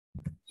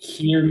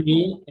hear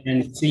me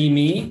and see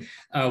me.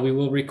 We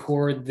will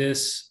record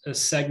this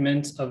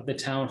segment of the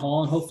town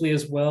hall, and hopefully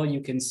as well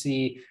you can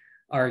see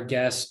our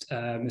guest,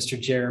 Mr.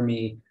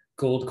 Jeremy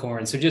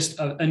Goldkorn. So just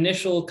an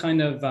initial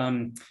kind of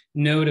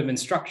note of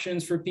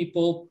instructions for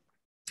people.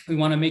 We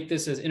want to make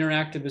this as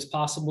interactive as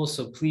possible,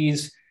 so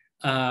please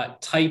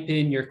type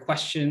in your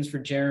questions for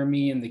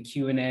Jeremy in the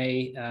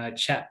Q&A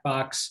chat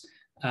box.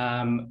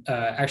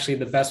 Actually,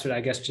 the best would,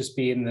 I guess, just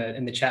be in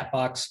the chat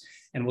box,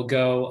 and we'll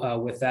go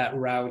with that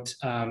route.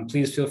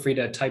 Please feel free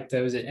to type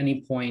those at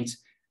any point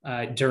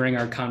during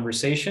our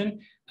conversation.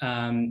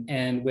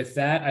 And with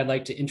that, I'd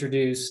like to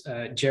introduce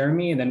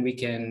Jeremy, and then we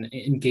can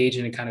engage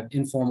in a kind of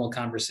informal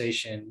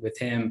conversation with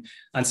him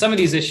on some of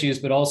these issues,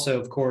 but also,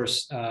 of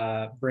course,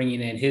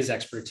 bringing in his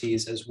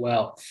expertise as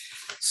well.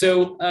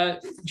 So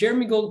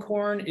Jeremy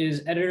Goldkorn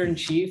is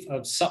editor-in-chief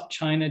of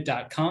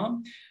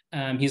SupChina.com.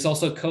 He's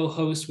also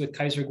co-host with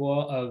Kaiser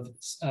Kuo of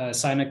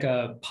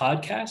Sinica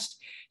podcast.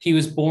 He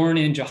was born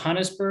in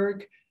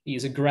Johannesburg.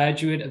 He's a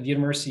graduate of the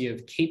University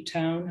of Cape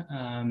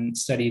Town,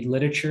 studied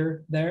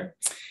literature there.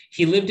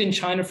 He lived in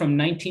China from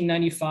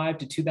 1995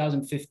 to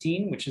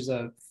 2015, which is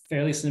a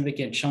fairly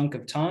significant chunk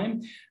of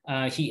time.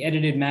 He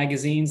edited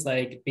magazines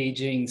like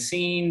Beijing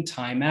Scene,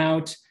 Time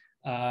Out,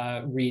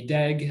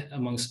 Redeg,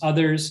 amongst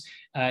others.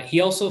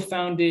 He also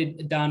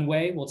founded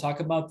Danwei, we'll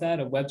talk about that,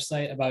 a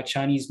website about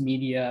Chinese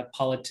media,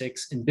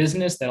 politics, and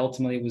business that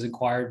ultimately was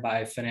acquired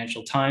by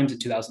Financial Times in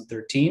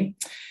 2013.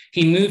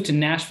 He moved to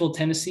Nashville,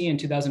 Tennessee in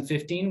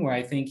 2015, where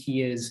I think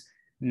he is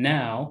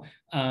now.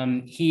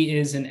 He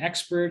is an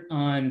expert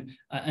on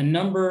a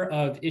number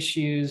of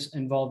issues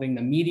involving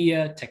the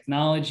media,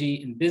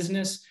 technology, and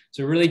business.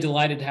 So really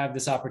delighted to have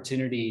this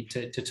opportunity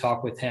to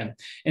talk with him.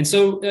 And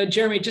so,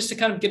 Jeremy, just to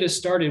kind of get us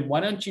started, why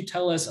don't you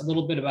tell us a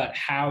little bit about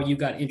how you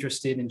got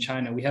interested in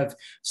China? We have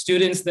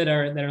students that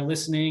are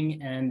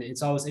listening, and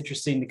it's always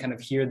interesting to kind of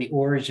hear the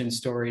origin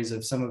stories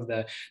of some of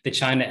the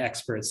China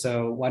experts.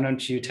 So why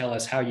don't you tell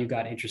us how you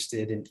got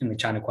interested in the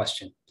China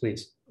question,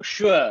 please?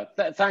 Sure.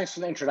 Thanks for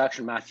the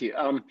introduction, Matthew.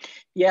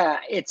 Yeah,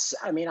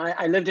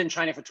 I lived in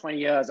China for 20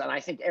 years, and I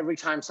think every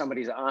time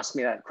somebody's asked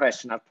me that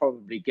question, I've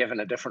probably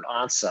given a different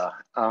answer.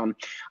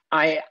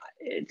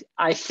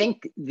 I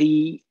think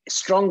the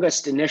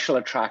strongest initial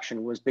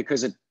attraction was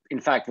because it, in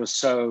fact, was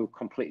so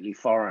completely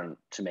foreign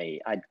to me.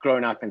 I'd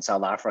grown up in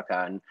South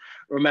Africa, and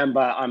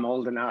remember, I'm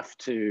old enough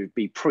to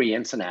be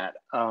pre-internet.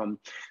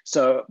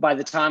 So by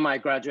the time I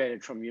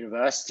graduated from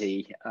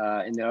university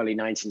in the early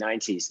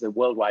 1990s, the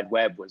World Wide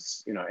Web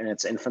was, in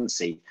its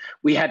infancy.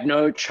 We had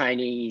no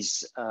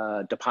Chinese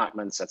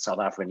departments at South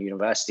African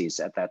universities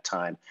at that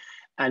time.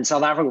 And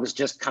South Africa was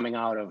just coming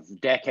out of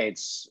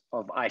decades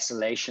of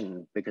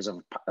isolation because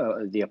of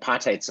the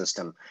apartheid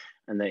system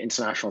and the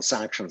international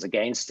sanctions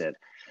against it.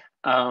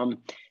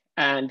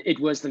 And it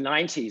was the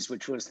 90s,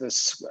 which was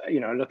this,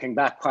 looking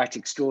back, quite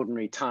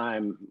extraordinary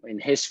time in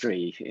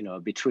history,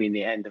 between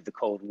the end of the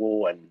Cold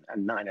War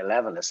and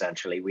 9/11,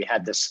 essentially. We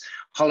had this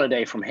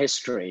holiday from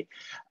history.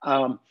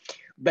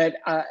 But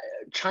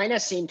China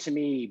seemed to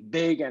me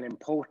big and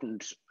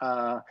important,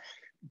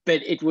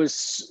 but it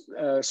was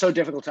so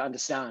difficult to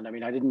understand. I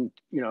mean, I didn't,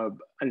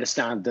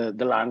 understand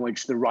the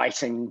language. The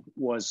writing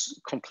was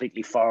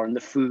completely foreign.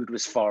 The food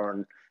was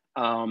foreign.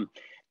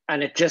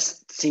 And it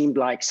just seemed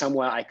like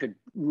somewhere I could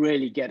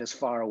really get as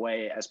far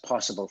away as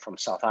possible from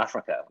South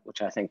Africa,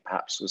 which I think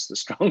perhaps was the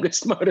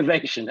strongest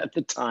motivation at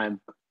the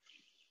time.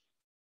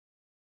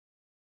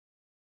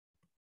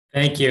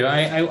 Thank you.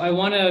 I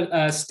want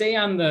to stay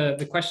on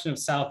the question of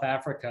South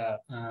Africa,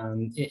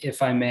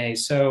 if I may.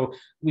 So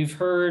we've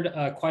heard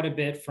quite a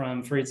bit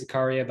from Fareed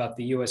Zakaria about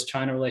the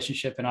U.S.-China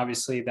relationship, and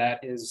obviously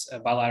that is a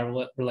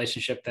bilateral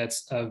relationship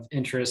that's of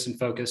interest and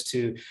focus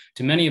to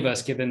many of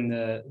us, given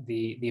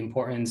the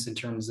importance in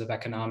terms of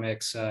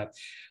economics,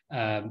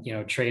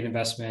 trade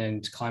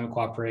investment, climate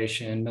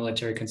cooperation,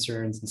 military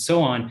concerns, and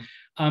so on.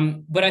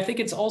 But I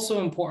think it's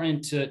also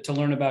important to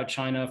learn about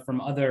China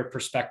from other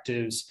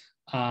perspectives.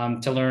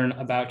 To learn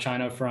about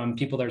China from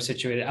people that are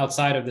situated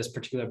outside of this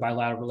particular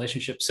bilateral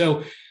relationship.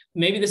 So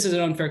maybe this is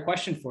an unfair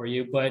question for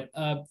you, but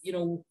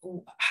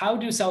how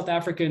do South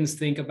Africans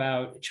think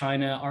about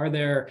China? Are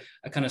there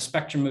a kind of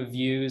spectrum of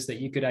views that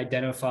you could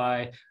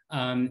identify,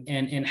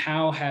 and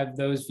how have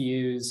those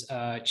views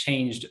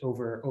changed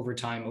over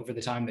time, over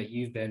the time that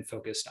you've been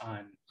focused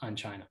on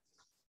China?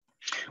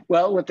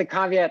 Well, with the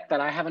caveat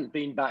that I haven't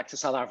been back to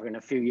South Africa in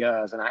a few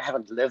years, and I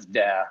haven't lived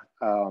there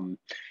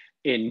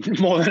in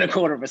more than a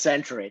quarter of a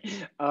century.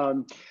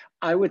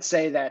 I would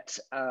say that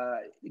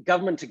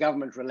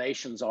government-to-government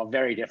relations are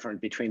very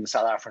different between the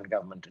South African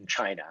government and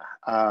China.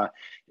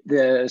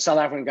 The South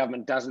African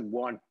government doesn't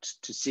want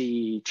to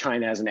see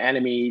China as an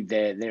enemy.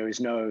 There is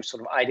no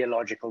sort of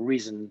ideological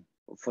reason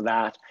for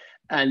that.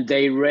 And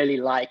they really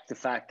like the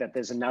fact that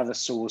there's another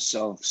source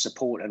of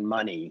support and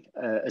money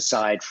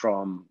aside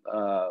from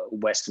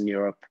Western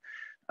Europe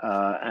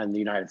and the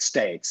United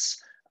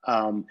States.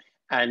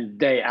 And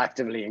they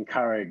actively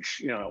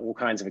encourage, all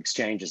kinds of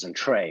exchanges and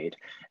trade.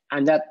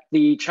 and that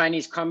the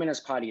Chinese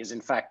Communist Party has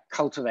in fact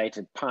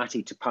cultivated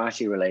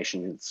party-to-party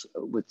relations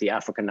with the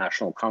African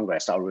National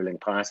Congress, our ruling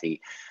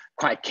party,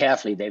 quite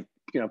carefully. They've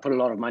put a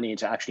lot of money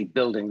into actually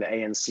building the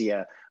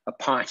ANC a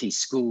party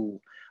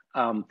school.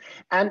 And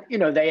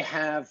they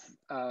have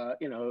the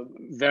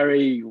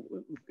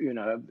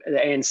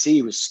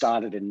ANC was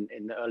started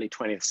in the early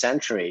 20th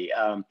century.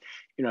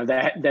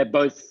 They're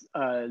both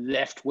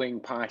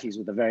left-wing parties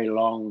with a very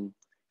long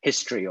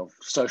history of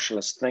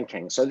socialist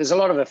thinking. So there's a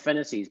lot of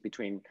affinities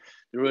between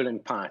the ruling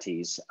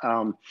parties.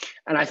 And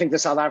I think the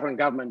South African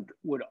government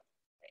would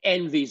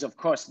envies, of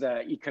course,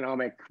 the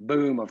economic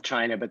boom of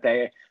China, but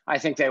I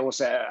think they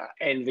also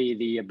envy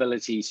the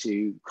ability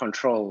to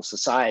control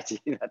society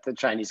that the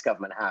Chinese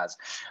government has.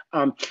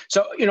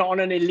 So, on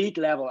an elite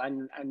level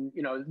and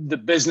the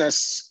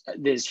business,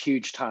 there's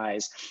huge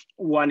ties.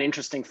 One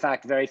interesting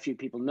fact very few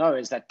people know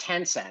is that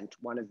Tencent,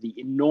 one of the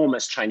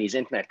enormous Chinese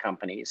internet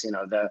companies,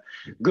 the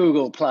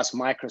Google plus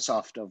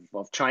Microsoft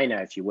of China,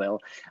 if you will,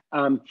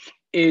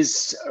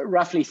 is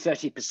roughly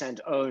 30%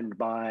 owned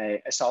by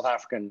a South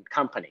African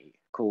company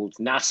called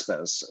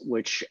Naspers,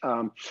 which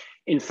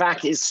in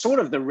fact is sort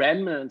of the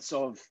remnants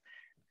of,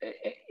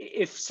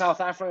 if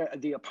South Africa,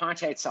 the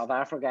apartheid South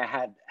Africa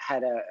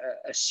had a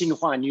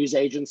Xinhua news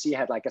agency,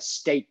 had like a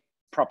state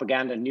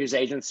propaganda news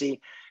agency,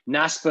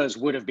 Naspers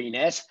would have been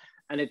it.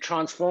 And it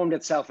transformed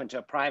itself into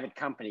a private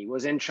company,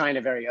 was in China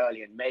very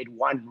early and made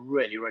one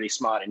really, really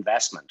smart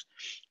investment.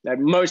 That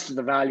most of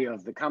the value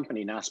of the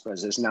company,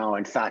 Naspers, is now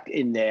in fact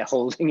in their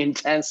holding in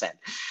Tencent.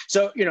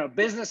 So,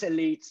 business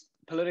elite,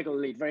 political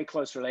elite, very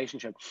close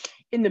relationship.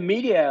 In the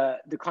media,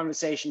 the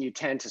conversation you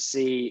tend to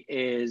see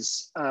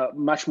is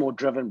much more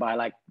driven by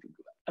like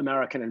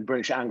American and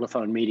British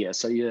Anglophone media.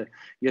 So you're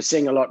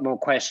seeing a lot more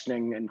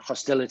questioning and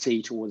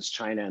hostility towards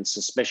China and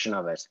suspicion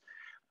of it.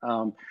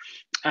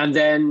 And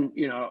then,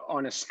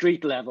 on a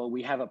street level,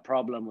 we have a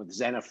problem with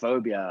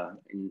xenophobia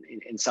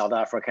in South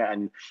Africa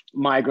and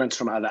migrants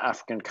from other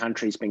African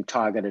countries being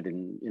targeted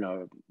and,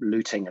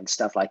 looting and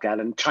stuff like that.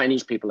 And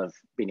Chinese people have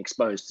been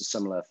exposed to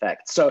similar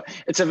effects. So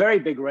it's a very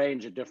big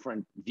range of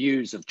different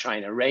views of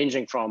China,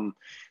 ranging from,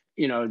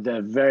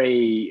 the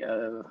very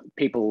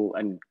people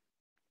and,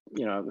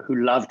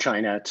 who love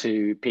China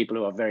to people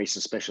who are very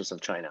suspicious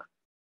of China.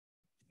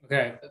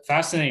 Okay,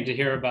 fascinating to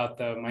hear about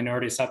the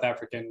minority South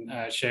African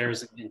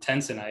shares in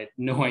Tencent. I had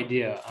no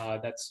idea.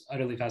 That's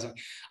utterly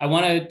fascinating. I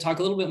want to talk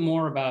a little bit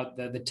more about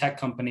the tech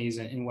companies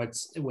and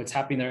what's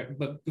happening there.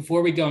 But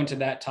before we go into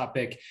that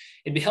topic,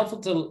 it'd be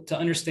helpful to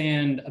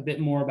understand a bit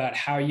more about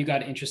how you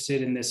got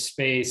interested in this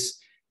space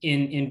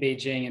in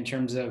Beijing in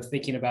terms of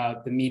thinking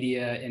about the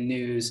media and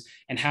news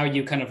and how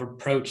you kind of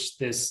approached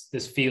this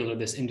field or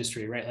this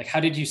industry, right? Like, how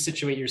did you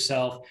situate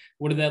yourself?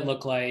 What did that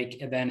look like?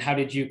 And then how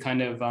did you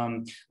kind of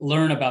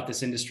learn about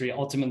this industry,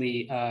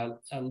 ultimately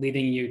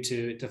leading you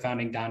to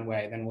founding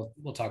Danwei? Then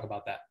we'll talk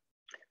about that.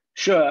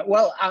 Sure.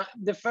 Well, I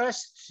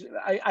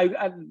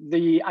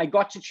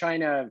got to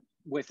China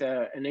with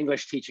an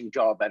English teaching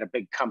job at a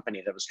big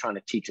company that was trying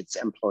to teach its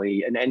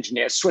employee,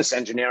 Swiss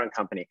engineering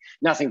company,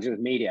 nothing to do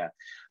with media.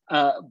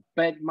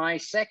 But my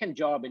second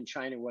job in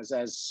China was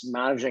as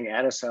managing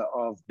editor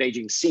of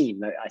Beijing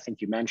Scene, I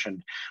think you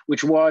mentioned,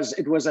 which was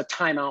a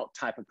Time Out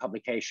type of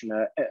publication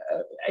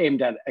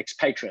aimed at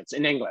expatriates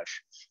in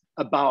English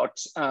about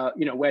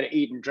where to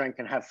eat and drink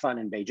and have fun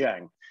in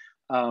Beijing.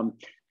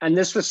 And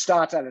this was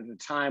started at a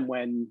time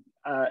when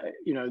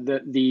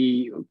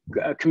the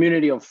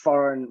community of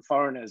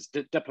foreigners,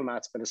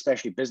 diplomats, but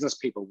especially business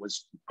people,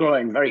 was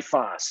growing very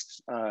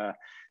fast.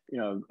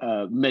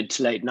 Mid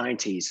to late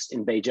 90s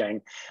in Beijing.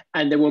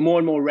 And there were more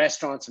and more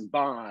restaurants and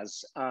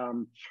bars,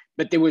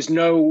 but there was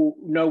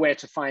nowhere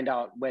to find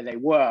out where they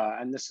were.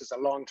 And this is a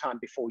long time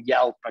before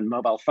Yelp and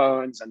mobile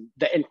phones and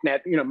the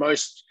internet.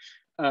 Most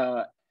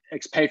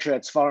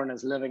expatriates,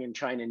 foreigners living in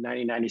China in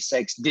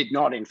 1996 did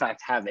not in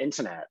fact have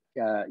internet.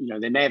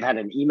 They may have had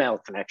an email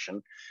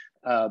connection,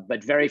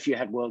 but very few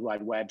had World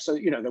Wide Web. So,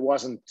 there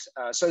wasn't,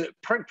 so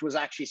print was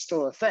actually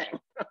still a thing,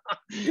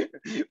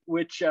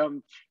 which,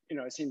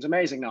 seems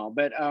amazing now.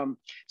 But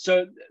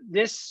so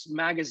this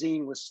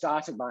magazine was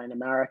started by an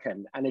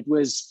American, and it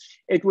was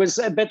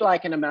a bit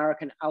like an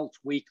American alt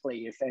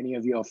weekly, if any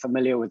of you are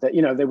familiar with it.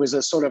 There was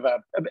a sort of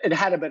it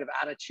had a bit of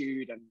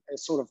attitude and a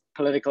sort of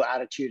political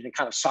attitude and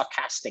kind of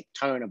sarcastic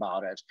tone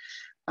about it.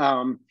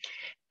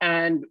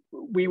 And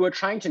we were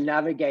trying to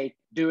navigate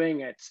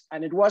doing it,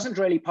 and it wasn't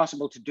really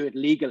possible to do it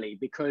legally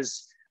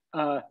because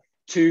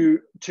to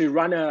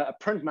run a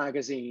print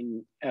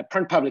magazine, a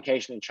print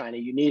publication in China,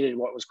 you needed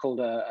what was called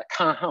a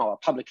kanhao, a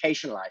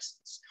publication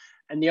license.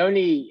 And the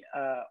only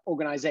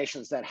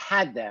organizations that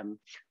had them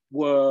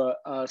were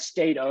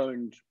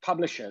state-owned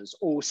publishers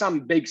or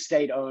some big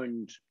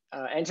state-owned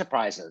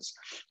enterprises.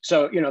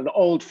 So, the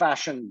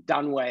old-fashioned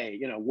Danwei,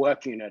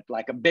 work unit,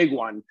 like a big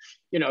one,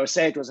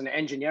 say it was an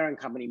engineering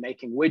company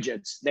making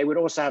widgets, they would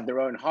also have their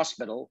own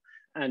hospital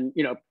and,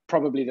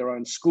 probably their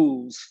own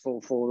schools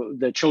for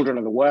the children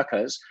of the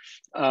workers.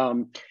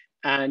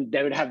 And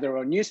they would have their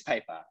own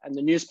newspaper, and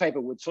the newspaper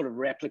would sort of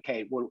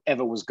replicate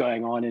whatever was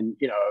going on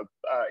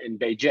in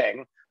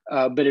Beijing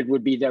but it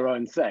would be their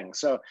own thing.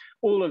 So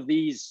all of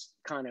these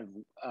kind of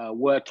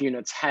work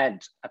units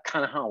had a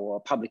kanhao or a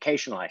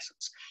publication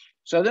license.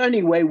 So the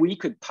only way we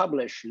could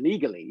publish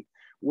legally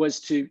was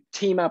to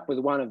team up with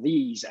one of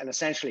these and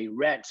essentially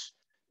rent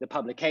the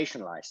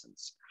publication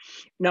license.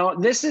 Now,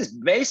 this is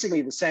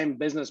basically the same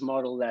business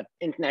model that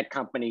internet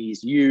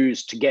companies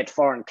use to get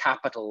foreign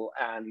capital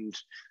and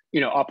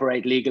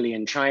operate legally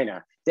in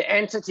China. The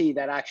entity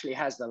that actually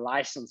has the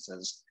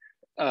licenses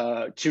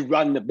to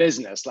run the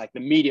business, like the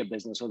media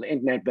business or the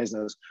internet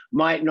business,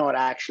 might not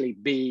actually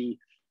be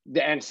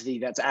the entity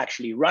that's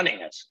actually running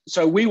it.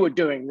 So we were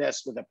doing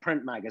this with a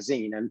print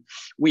magazine, and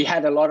we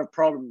had a lot of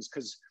problems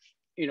because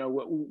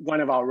one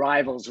of our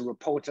rivals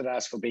reported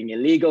us for being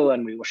illegal,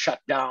 and we were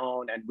shut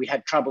down, and we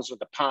had troubles with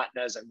the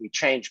partners, and we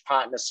changed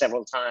partners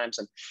several times.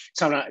 And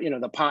sometimes,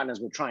 the partners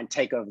would try and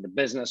take over the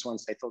business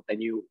once they thought they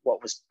knew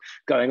what was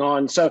going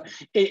on. So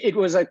it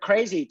was a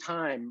crazy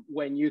time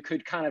when you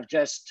could kind of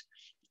just,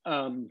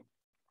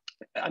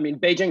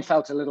 Beijing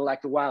felt a little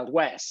like the Wild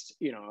West,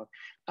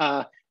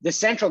 the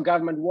central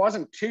government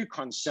wasn't too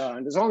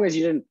concerned. As long as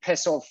you didn't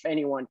piss off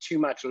anyone too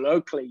much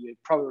locally,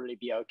 you'd probably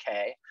be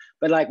okay.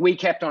 But like, we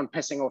kept on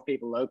pissing off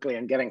people locally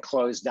and getting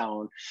closed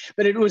down.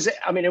 But it was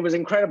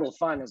incredible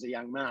fun as a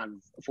young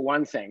man, for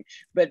one thing.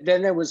 But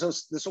then there was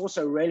this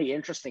also really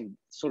interesting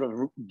sort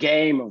of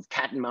game of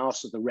cat and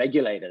mouse with the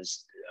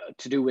regulators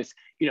to do with,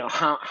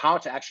 how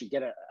to actually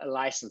get a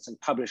license and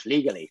publish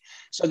legally.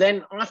 So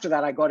then after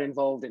that, I got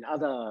involved in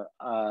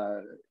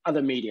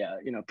other media,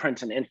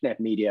 print and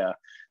internet media,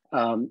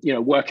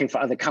 working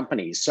for other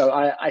companies. So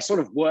I sort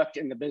of worked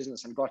in the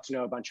business and got to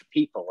know a bunch of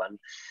people. And,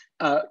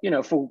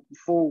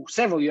 for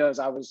several years,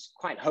 I was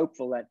quite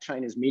hopeful that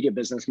China's media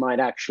business might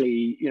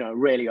actually,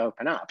 really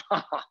open up.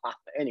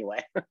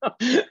 Anyway,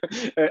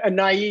 a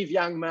naive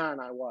young man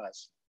I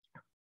was.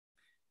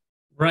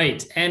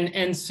 Right.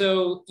 And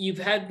so you've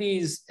had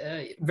these,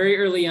 very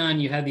early on,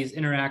 you had these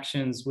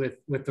interactions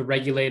with the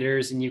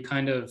regulators, and you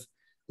kind of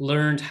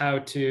learned how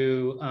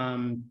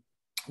to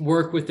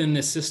work within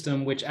this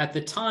system, which at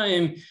the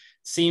time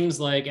seems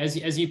like,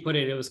 as you put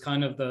it, it was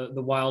kind of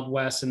the Wild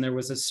West, and there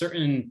was a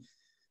certain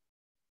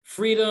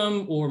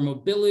freedom or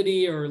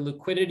mobility or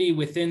liquidity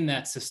within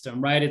that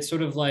system, right? It's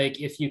sort of like,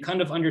 if you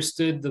kind of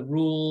understood the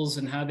rules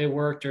and how they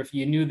worked, or if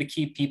you knew the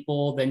key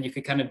people, then you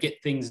could kind of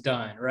get things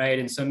done, right?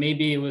 And so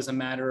maybe it was a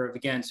matter of,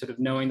 again, sort of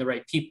knowing the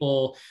right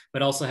people,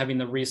 but also having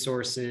the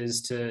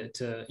resources to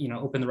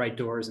open the right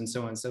doors and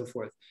so on and so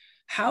forth.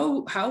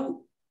 How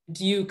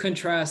do you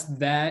contrast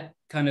that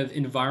kind of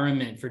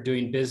environment for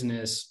doing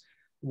business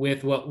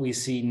with what we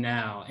see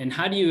now? And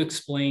how do you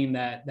explain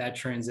that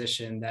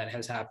transition that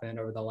has happened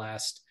over the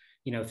last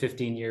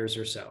 15 years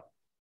or so?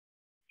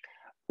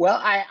 Well,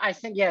 I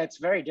think, yeah, it's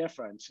very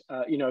different.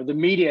 The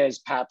media is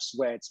perhaps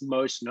where it's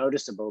most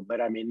noticeable, but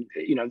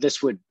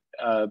this would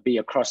be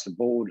across the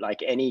board,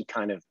 like any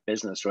kind of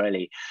business,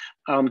 really.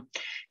 In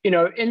the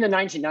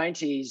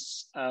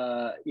 1990s,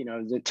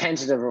 the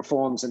tentative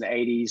reforms in the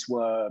 80s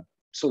were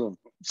sort of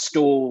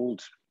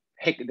stalled.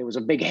 There was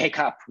a big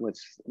hiccup with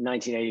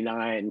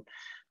 1989,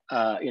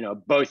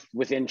 both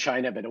within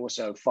China, but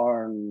also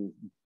foreign,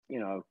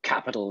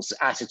 capital's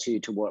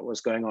attitude to what was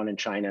going on in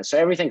China. So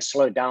everything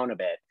slowed down a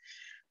bit,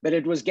 but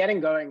it was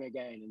getting going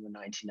again in the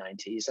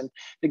 1990s. And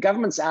the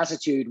government's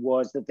attitude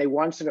was that they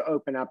wanted to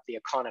open up the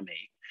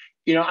economy.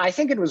 I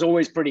think it was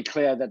always pretty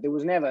clear that there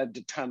was never a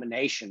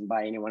determination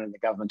by anyone in the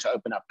government to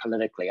open up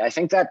politically. I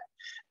think that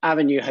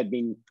avenue had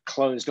been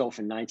closed off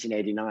in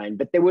 1989,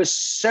 but there was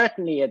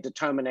certainly a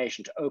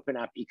determination to open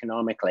up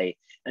economically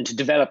and to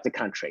develop the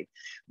country.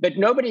 But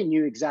nobody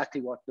knew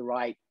exactly what the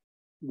right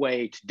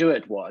way to do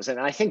it was. And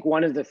I think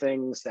one of the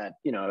things that,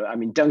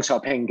 Deng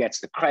Xiaoping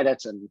gets the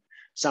credit, and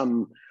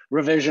some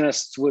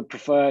revisionists would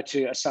prefer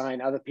to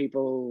assign other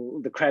people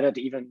the credit.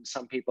 Even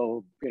some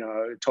people,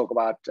 talk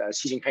about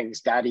Xi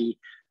Jinping's daddy,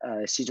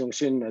 Xi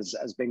Jinping,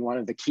 as being one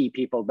of the key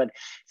people. But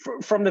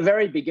from the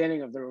very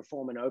beginning of the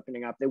reform and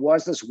opening up, there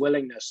was this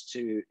willingness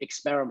to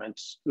experiment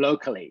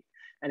locally.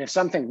 And if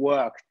something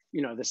worked,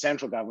 the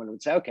central government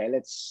would say, okay,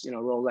 let's,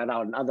 roll that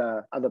out in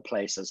other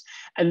places.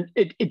 And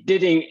it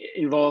did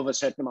involve a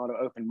certain amount of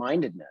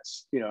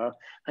open-mindedness,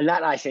 and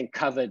that, I think,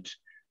 covered,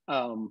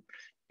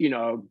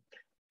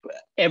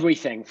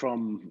 everything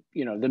from,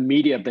 the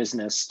media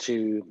business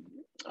to,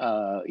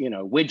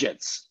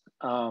 widgets.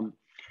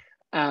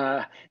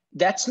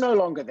 That's no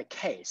longer the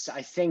case.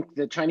 I think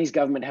the Chinese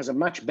government has a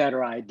much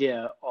better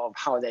idea of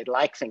how they'd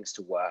like things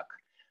to work,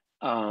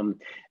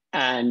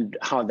 and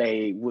how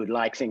they would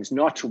like things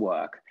not to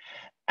work.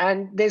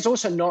 And there's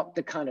also not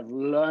the kind of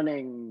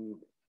learning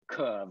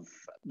curve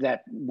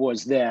that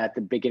was there at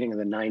the beginning of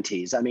the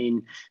 90s.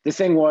 The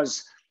thing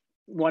was,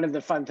 one of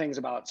the fun things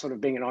about sort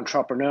of being an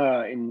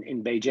entrepreneur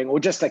in Beijing, or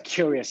just a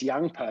curious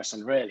young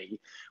person really,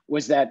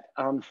 was that,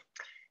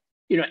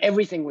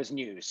 everything was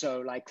new.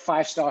 So like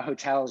 5-star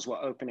hotels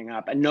were opening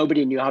up and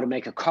nobody knew how to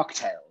make a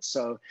cocktail.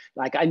 So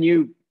like, I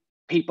knew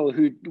people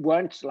who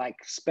weren't like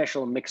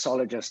special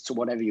mixologists or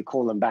whatever you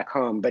call them back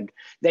home, but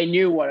they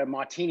knew what a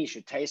martini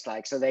should taste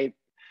like. So they,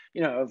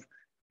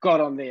 got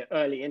on the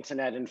early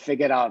internet and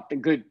figured out the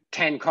good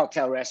 10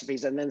 cocktail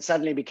recipes and then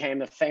suddenly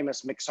became a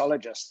famous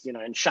mixologist,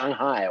 in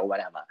Shanghai or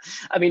whatever.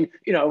 I mean,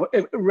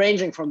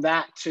 ranging from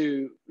that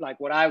to like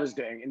what I was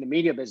doing in the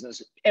media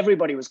business,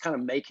 everybody was kind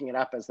of making it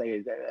up as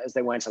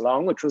they went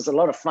along, which was a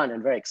lot of fun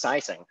and very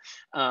exciting.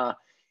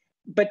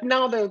 But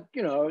now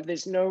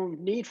there's no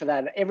need for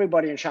that.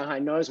 Everybody in Shanghai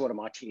knows what a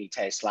martini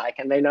tastes like,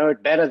 and they know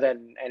it better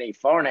than any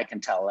foreigner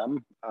can tell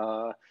them.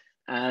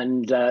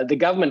 And the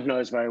government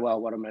knows very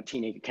well what a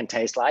martini can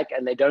taste like,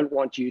 and they don't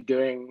want you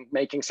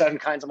making certain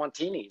kinds of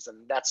martinis,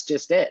 and that's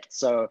just it.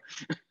 So,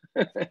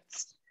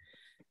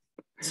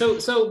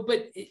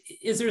 but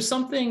is there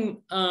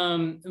something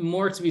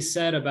more to be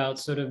said about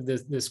sort of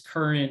this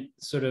current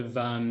sort of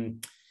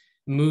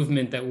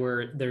movement that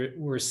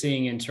we're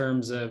seeing in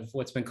terms of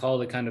what's been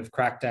called a kind of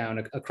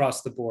crackdown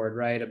across the board,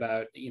 right?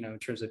 About, in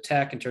terms of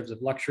tech, in terms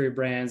of luxury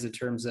brands, in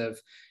terms of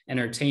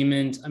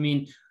entertainment. I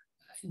mean,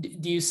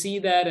 do you see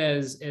that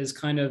as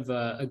kind of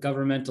a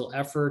governmental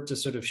effort to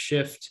sort of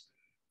shift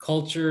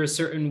culture a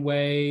certain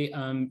way?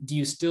 Do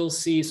you still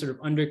see sort of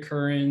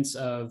undercurrents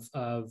of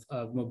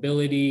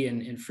mobility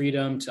and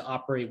freedom to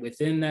operate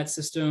within that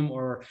system,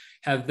 or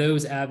have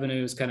those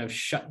avenues kind of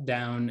shut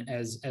down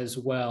as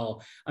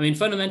well? I mean,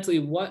 fundamentally,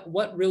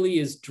 what really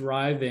is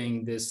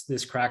driving this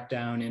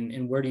crackdown,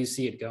 and where do you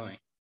see it going?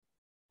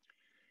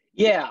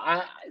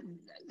 Yeah,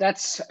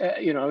 that's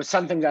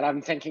something that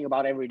I'm thinking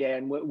about every day,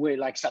 and we're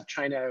like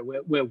SupChina,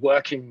 we're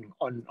working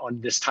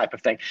on this type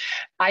of thing.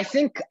 I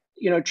think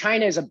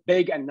China is a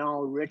big and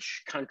now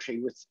rich country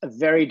with a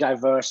very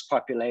diverse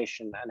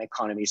population and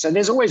economy. So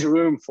there's always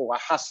room for a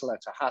hustler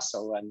to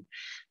hustle. And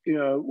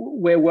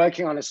we're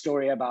working on a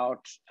story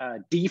about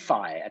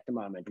DeFi at the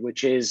moment,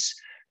 which is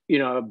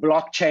a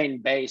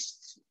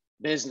blockchain-based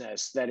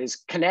business that is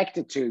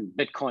connected to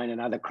Bitcoin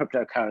and other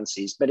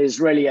cryptocurrencies, but is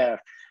really a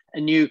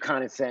new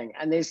kind of thing.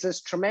 And there's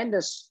this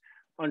tremendous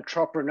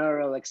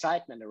entrepreneurial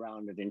excitement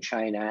around it in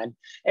China. And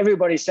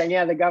everybody's saying,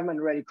 yeah, the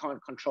government really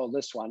can't control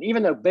this one,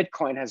 even though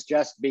Bitcoin has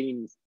just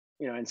been,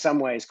 in some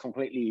ways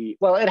completely,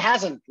 well, it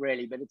hasn't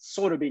really, but it's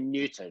sort of been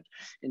neutered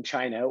in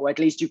China, or at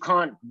least you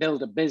can't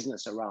build a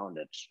business around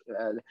it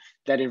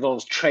that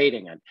involves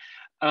trading it.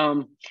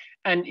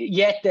 And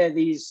yet there are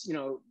these,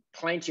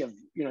 plenty of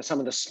some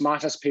of the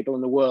smartest people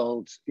in the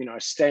world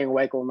staying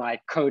awake all night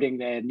coding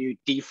their new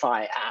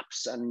DeFi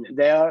apps, and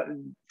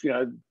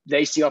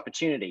they see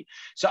opportunity.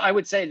 So I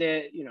would say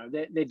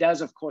there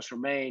does of course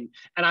remain,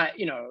 and I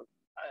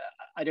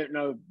don't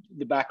know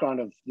the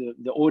background of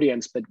the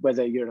audience, but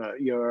whether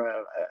you're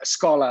a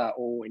scholar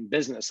or in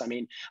business, I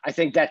mean, I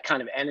think that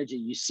kind of energy,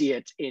 you see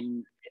it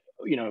in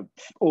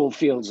all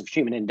fields of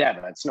human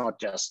endeavor. It's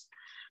not just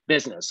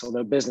business,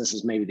 although business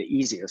is maybe the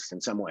easiest in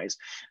some ways.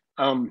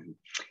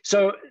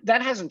 So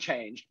that hasn't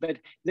changed, but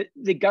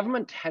the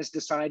government has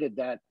decided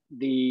that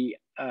the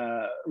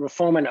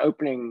reform and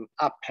opening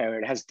up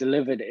period has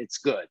delivered its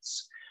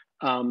goods,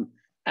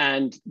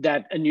 and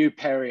that a new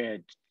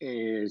period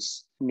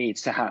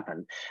needs to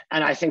happen.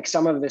 And I think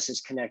some of this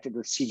is connected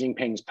with Xi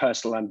Jinping's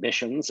personal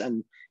ambitions,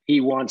 and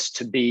he wants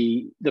to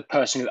be the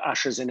person who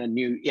ushers in a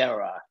new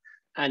era.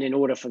 And in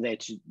order for there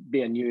to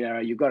be a new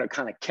era, you've got to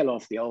kind of kill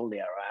off the old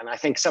era. And I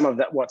think some of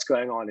that, what's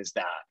going on is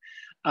that.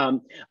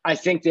 I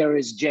think there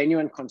is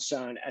genuine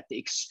concern at the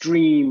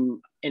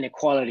extreme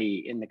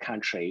inequality in the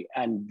country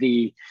and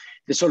the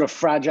sort of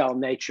fragile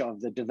nature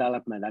of the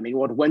development. I mean,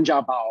 what Wen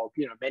Jiabao,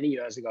 many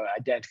years ago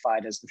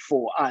identified as the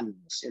four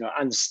uns,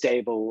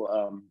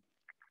 unstable,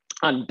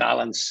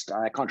 unbalanced.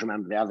 I can't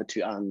remember the other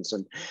two uns.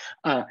 And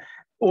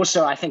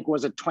also, I think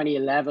was it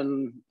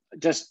 2011,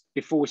 just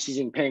before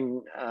Xi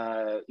Jinping,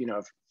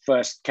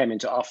 first came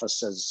into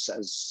office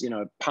as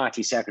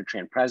party secretary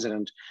and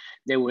president,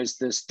 there was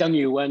this Deng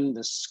Yuwen,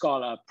 the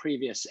scholar,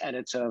 previous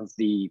editor of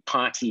the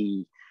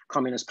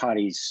Communist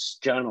Party's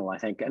journal, I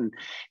think, and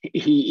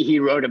he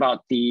wrote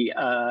about the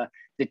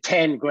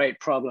 10 great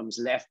problems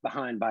left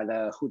behind by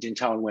the Hu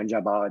Jintao and Wen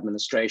Jiabao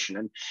administration.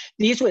 And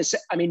these were,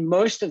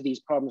 most of these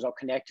problems are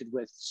connected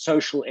with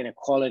social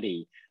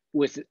inequality,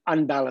 with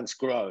unbalanced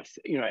growth,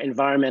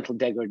 environmental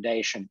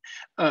degradation,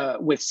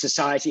 with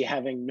society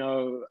having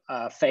no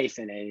faith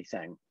in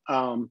anything,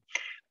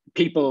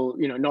 people,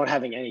 not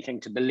having anything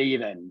to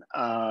believe in.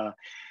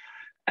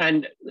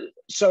 And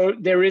so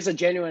there is a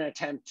genuine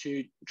attempt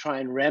to try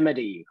and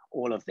remedy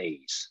all of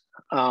these.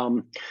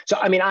 I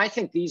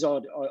think these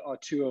are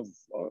two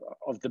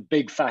of the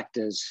big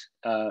factors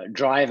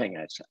driving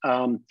it.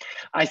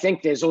 I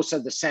think there's also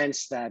the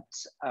sense that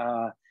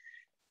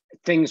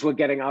things were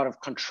getting out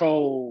of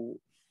control,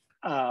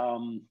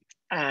 and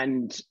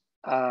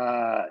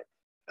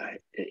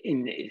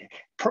in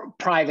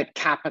private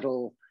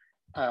capital,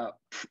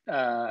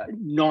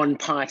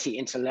 non-party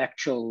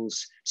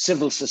intellectuals,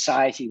 civil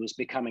society was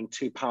becoming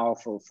too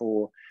powerful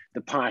for the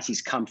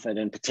party's comfort,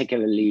 and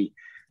particularly,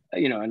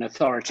 an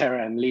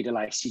authoritarian leader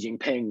like Xi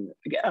Jinping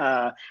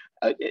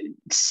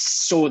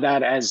saw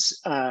that as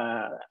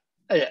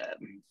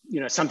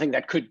something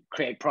that could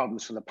create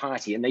problems for the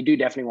party, and they do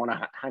definitely want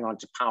to hang on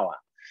to power.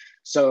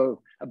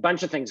 So a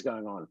bunch of things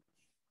going on.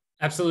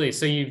 Absolutely.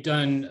 So you've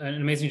done an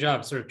amazing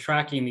job sort of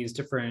tracking these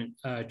different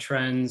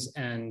trends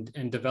and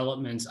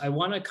developments. I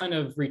want to kind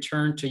of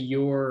return to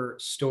your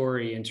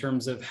story in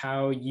terms of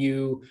how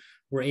you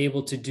were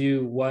able to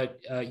do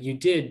what you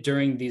did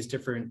during these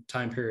different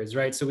time periods,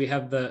 right? So we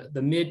have the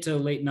mid to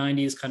late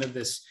 90s, kind of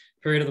this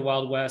period of the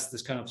Wild West,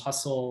 this kind of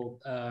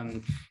hustle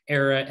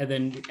era,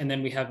 and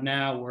then we have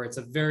now where it's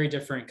a very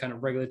different kind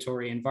of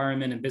regulatory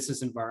environment and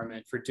business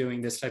environment for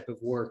doing this type of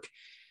work,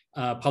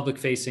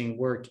 public-facing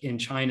work in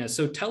China.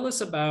 So tell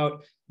us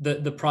about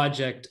the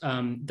project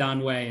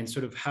Danwei and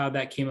sort of how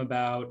that came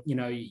about. You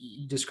know,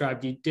 you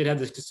described you did have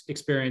this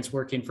experience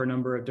working for a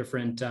number of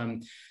different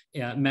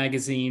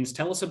magazines.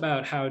 Tell us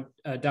about how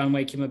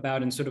Danwei came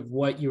about and sort of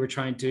what you were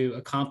trying to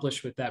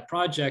accomplish with that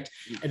project,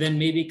 and then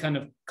maybe kind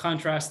of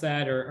contrast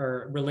that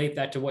or relate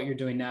that to what you're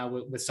doing now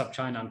with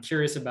SupChina. I'm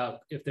curious about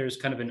if there's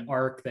kind of an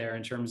arc there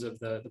in terms of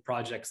the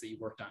projects that you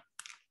worked on.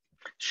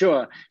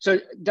 Sure. So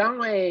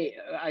Danwei,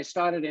 I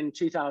started in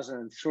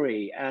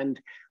 2003, and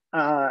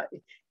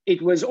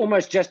it was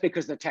almost just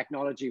because the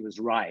technology was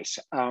right.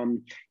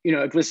 You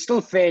know, it was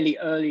still fairly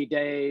early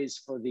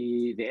days for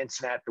the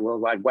internet, the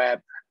World Wide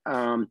Web,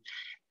 and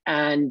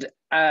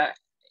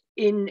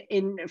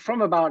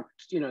from about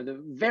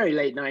the very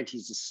late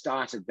 90s it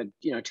started, but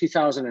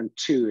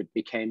 2002 it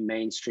became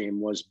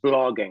mainstream, was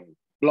blogging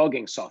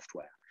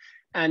software,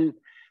 and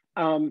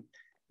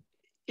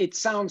it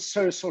sounds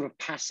so sort of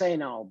passé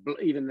now.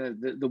 Even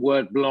the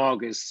word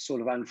blog is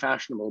sort of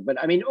unfashionable.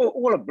 But I mean,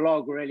 all a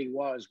blog really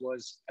was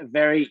a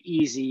very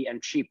easy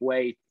and cheap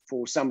way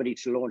for somebody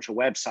to launch a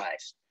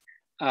website.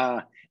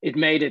 It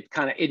made it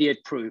kind of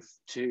idiot-proof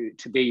to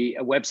be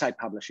a website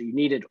publisher. You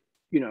needed,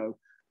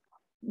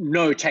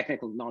 no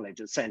technical knowledge,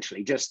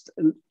 essentially, just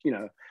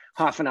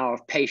half an hour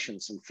of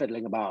patience and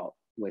fiddling about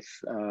with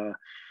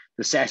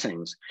the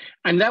settings.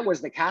 And that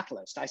was the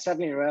catalyst. I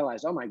suddenly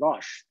realized, oh my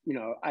gosh,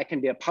 I can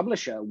be a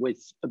publisher with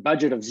a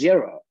budget of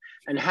zero.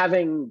 And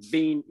having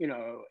been,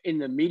 in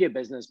the media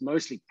business,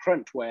 mostly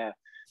print, where,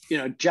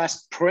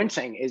 just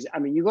printing is, I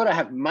mean, you got to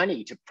have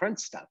money to print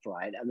stuff,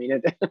 right? I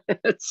mean,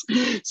 it's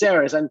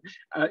serious. And,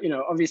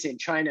 obviously in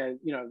China,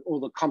 all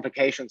the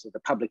complications of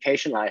the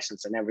publication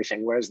license and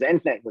everything, whereas the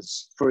internet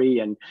was free.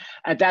 And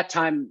at that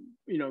time,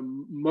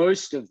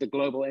 most of the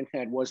global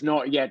internet was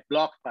not yet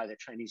blocked by the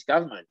Chinese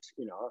government,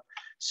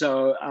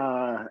 so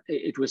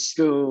it was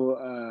still,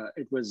 I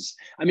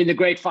mean, the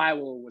Great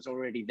Firewall was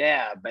already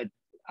there, but,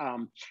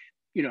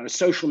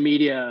 social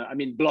media, I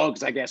mean,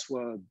 blogs, I guess,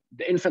 were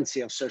the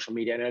infancy of social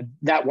media, and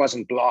that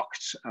wasn't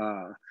blocked.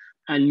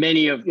 And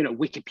many of,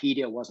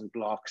 Wikipedia wasn't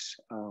blocked.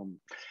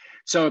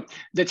 So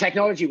the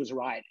technology was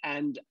right.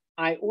 And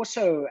I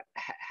also,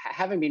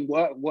 having been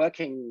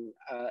working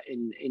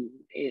in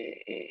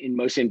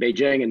mostly in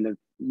Beijing in the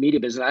media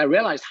business, I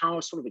realized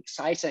how sort of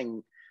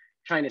exciting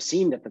China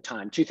seemed at the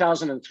time.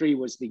 2003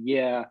 was the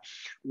year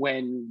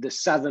when the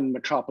Southern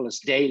Metropolis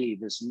Daily,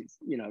 this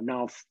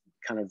now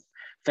kind of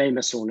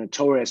famous or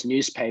notorious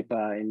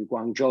newspaper in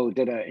Guangzhou,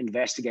 did an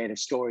investigative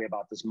story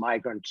about this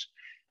migrant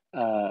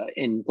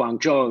in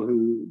Guangzhou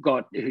who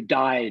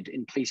died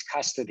in police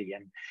custody,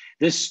 and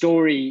this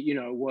story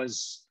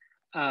was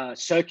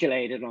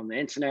circulated on the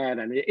internet,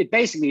 and it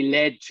basically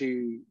led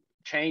to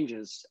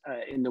changes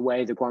in the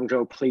way the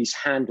Guangzhou police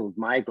handled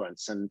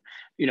migrants, and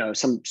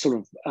some sort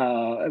of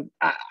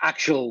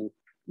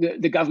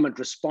the government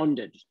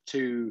responded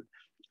to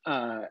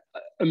a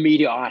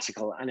media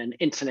article and an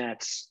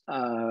internet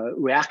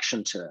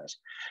reaction to it.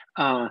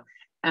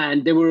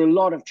 And there were a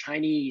lot of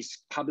Chinese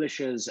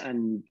publishers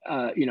and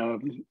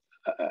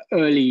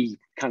early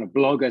kind of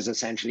bloggers,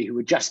 essentially, who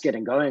were just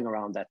getting going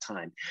around that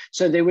time.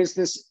 So there was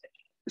this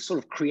sort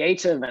of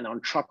creative and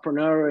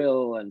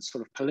entrepreneurial and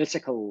sort of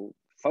political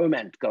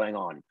foment going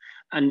on.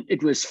 And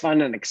it was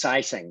fun and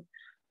exciting.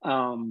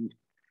 And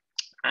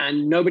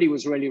nobody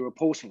was really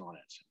reporting on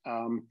it.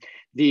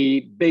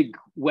 The big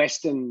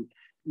Western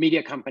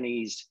media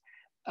companies,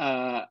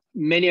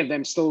 many of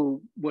them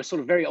still were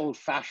sort of very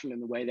old-fashioned in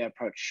the way they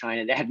approached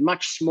China. They had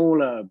much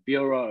smaller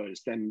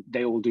bureaus than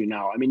they all do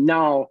now. I mean,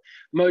 now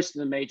most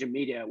of the major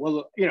media,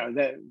 well,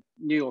 the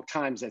New York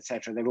Times,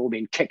 etc., they've all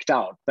been kicked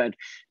out. But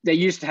they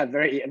used to have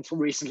until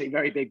recently,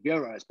 very big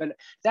bureaus. But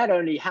that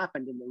only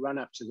happened in the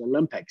run-up to the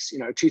Olympics.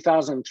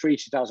 2003,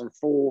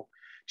 2004,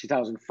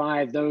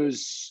 2005,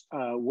 those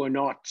were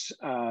not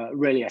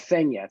really a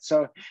thing yet.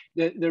 So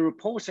the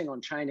reporting on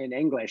China in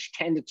English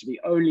tended to be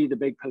only the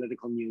big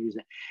political news.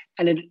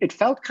 And it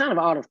felt kind of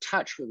out of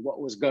touch with what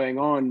was going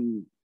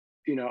on,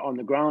 on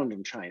the ground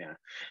in China.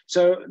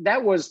 So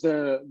that was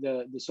the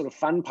sort of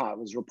fun part,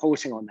 was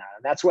reporting on that.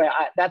 And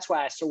that's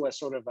why I saw a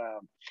sort of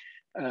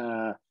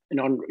an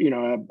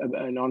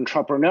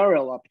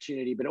entrepreneurial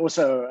opportunity, but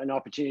also an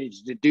opportunity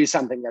to do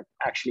something that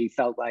actually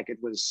felt like it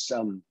was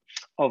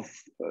of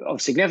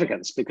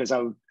significance, because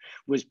I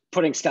was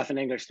putting stuff in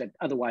English that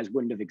otherwise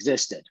wouldn't have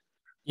existed.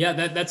 Yeah,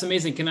 that's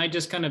amazing. Can I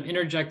just kind of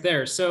interject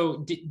there? So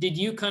did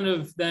you kind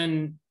of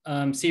then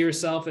see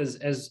yourself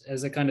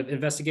as a kind of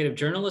investigative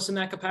journalist in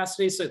that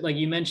capacity? So like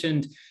you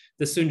mentioned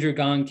the Sun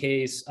Zhigang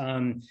case,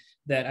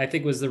 that I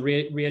think was the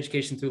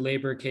re-education through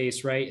labor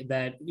case, right?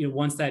 That, you know,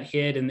 once that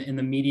hit and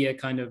the media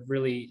kind of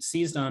really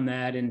seized on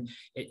that, and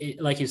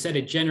like you said,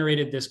 it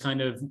generated this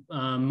kind of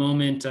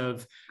moment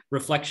of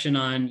reflection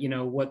on, you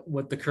know,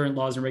 what the current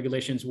laws and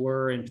regulations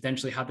were and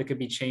potentially how they could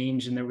be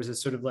changed. And there was a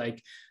sort of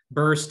like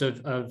burst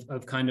of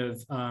kind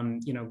of,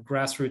 you know,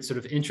 grassroots sort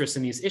of interest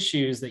in these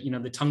issues that, you know,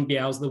 the Tung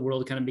Biaos of the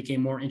world kind of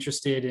became more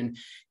interested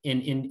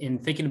in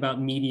thinking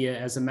about media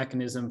as a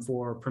mechanism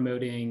for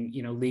promoting,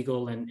 you know,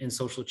 legal and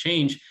social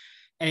change.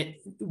 And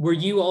were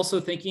you also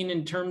thinking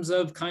in terms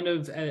of kind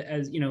of,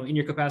 as you know, in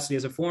your capacity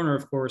as a foreigner,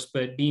 of course,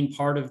 but being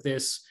part of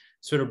this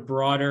sort of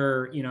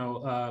broader, you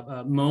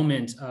know,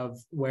 moment of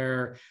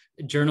where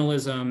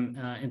journalism,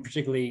 and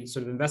particularly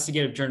sort of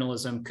investigative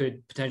journalism,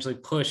 could potentially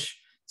push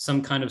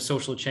some kind of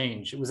social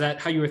change? Was that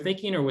how you were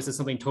thinking, or was it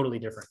something totally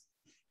different?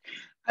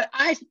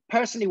 I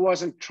personally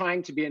wasn't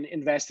trying to be an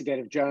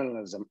investigative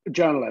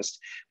journalist,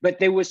 but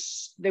there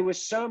was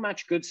so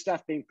much good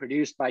stuff being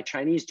produced by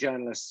Chinese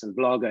journalists and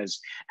bloggers,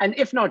 and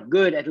if not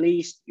good, at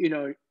least, you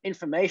know,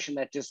 information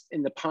that just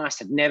in the past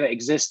had never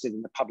existed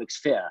in the public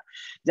sphere,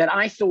 that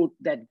I thought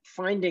that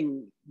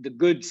finding the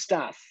good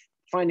stuff,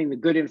 finding the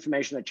good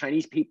information that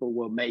Chinese people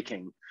were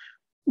making,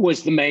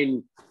 was the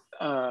main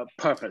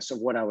purpose of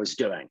what I was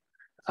doing.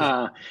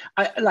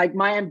 Like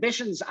my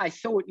ambitions, I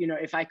thought, you know,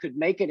 if I could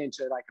make it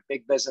into like a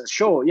big business,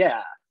 sure,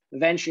 yeah,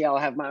 eventually I'll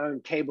have my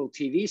own cable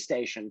TV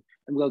station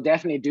and we'll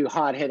definitely do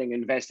hard-hitting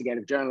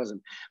investigative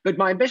journalism. But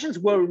my ambitions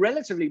were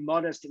relatively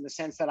modest in the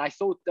sense that I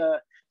thought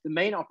the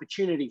main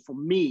opportunity for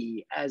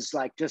me as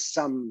like just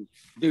some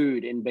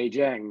dude in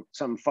Beijing,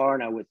 some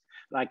foreigner with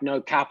like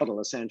no capital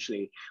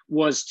essentially,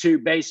 was to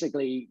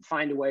basically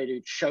find a way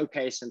to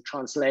showcase and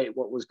translate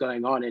what was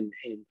going on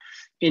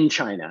in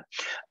China.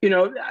 You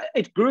know,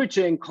 it grew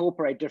to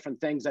incorporate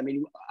different things. I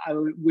mean, I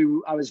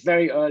was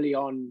very early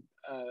on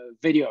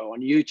video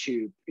on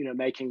YouTube, you know,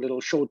 making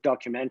little short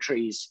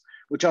documentaries,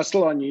 which are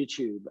still on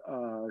YouTube,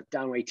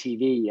 Downway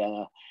TV,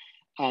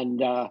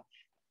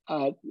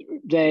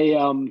 they,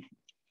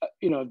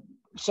 you know,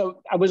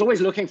 so I was always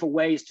looking for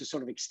ways to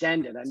sort of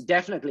extend it, and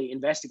definitely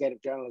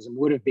investigative journalism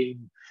would have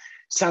been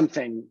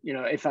something, you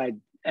know, if I'd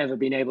ever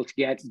been able to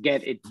get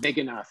it big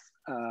enough,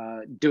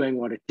 doing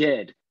what it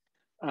did.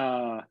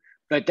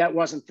 But that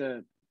wasn't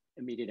the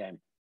immediate aim.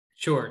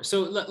 Sure.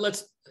 So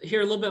let's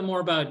hear a little bit more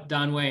about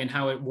Danwei and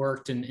how it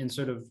worked, and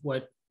sort of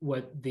what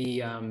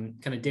the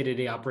kind of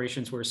day-to-day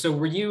operations were. So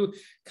were you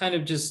kind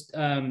of just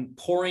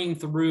pouring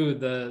through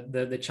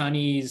the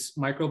Chinese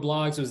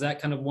microblogs? Was that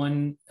kind of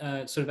one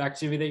sort of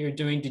activity that you're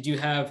doing? Did you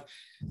have,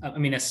 I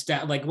mean, a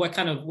staff, like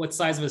what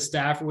size of a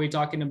staff were we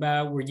talking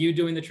about? Were you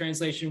doing the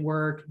translation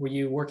work? Were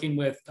you working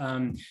with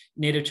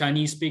native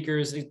Chinese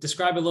speakers?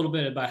 Describe a little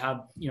bit about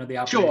how, you know, the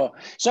operation. Sure.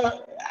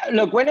 So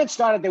look, when it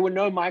started, there were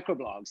no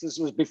microblogs. This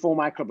was before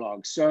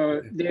microblogs.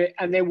 So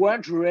there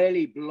weren't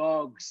really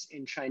blogs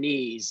in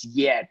Chinese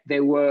yet.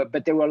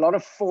 But there were a lot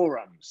of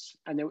forums,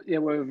 and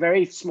there were a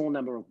very small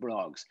number of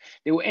blogs.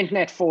 There were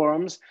internet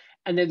forums,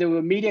 and then there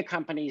were media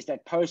companies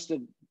that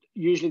posted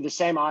usually the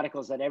same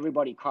articles that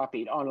everybody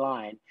copied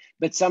online,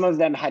 but some of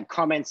them had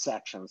comment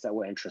sections that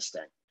were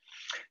interesting.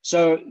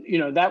 So, you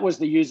know, that was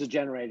the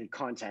user-generated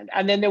content.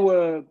 And then there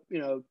were, you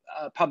know,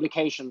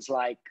 publications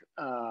like,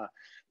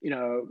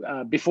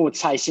 before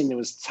Caixin, there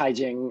was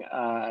Caijing,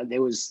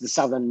 there was the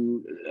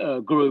Southern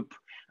Group,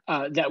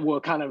 that were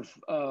kind of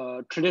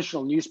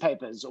traditional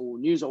newspapers or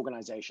news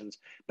organizations,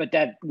 but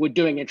that were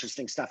doing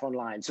interesting stuff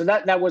online. So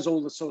that was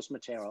all the source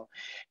material.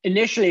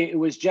 Initially, it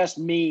was just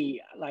me,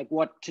 like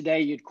what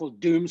today you'd call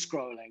doom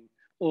scrolling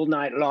all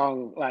night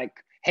long, like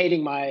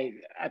hating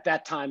at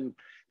that time,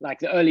 like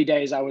the early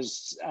days, I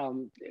was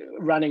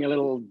running a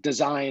little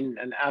design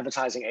and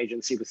advertising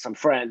agency with some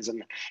friends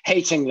and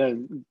hating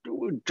the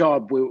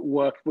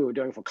work we were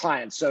doing for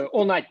clients. So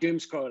all night doom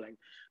scrolling,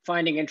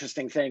 finding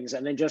interesting things,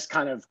 and then just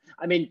kind of,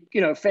 I mean,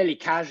 you know, fairly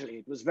casually.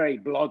 It was very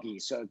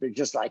bloggy. So they're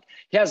just like,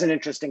 here's an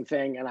interesting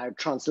thing, and I would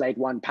translate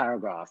one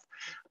paragraph.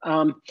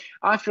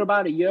 After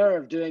about a year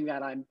of doing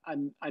that,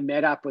 I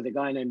met up with a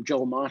guy named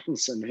Joel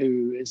Martinson,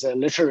 who is a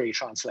literary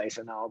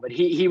translator now, but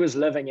he was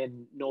living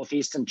in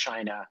northeastern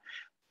China.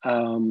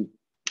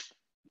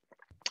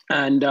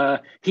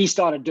 He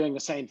started doing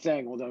the same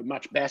thing, although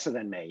much better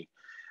than me.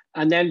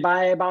 And then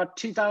by about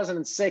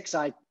 2006,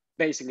 I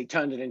basically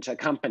turned it into a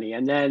company.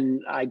 And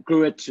then I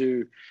grew it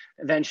to,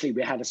 eventually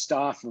we had a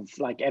staff of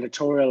like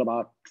editorial,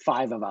 about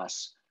 5 of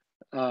us,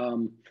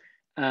 and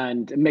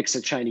a mix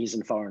of Chinese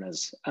and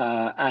foreigners. We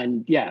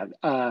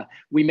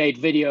made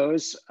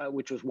videos,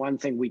 which was one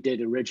thing we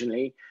did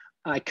originally.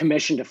 I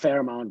commissioned a fair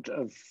amount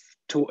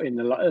in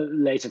the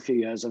later few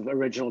years of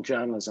original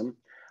journalism.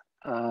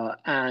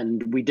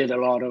 And we did a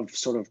lot of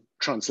sort of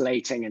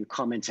translating and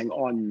commenting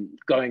on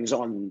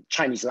goings-on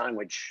Chinese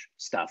language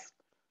stuff.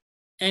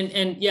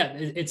 And yeah,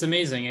 it's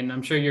amazing, and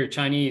I'm sure your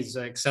Chinese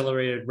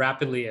accelerated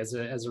rapidly as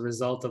a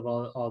result of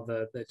all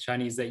the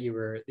Chinese that you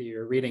were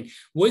reading.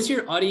 Was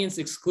your audience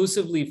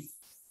exclusively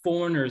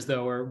foreigners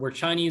though, or were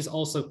Chinese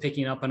also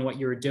picking up on what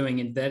you were doing,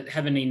 and that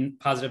have any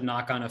positive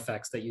knock-on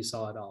effects that you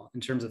saw at all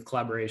in terms of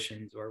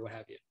collaborations or what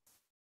have you?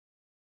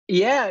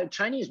 Yeah,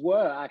 Chinese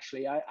were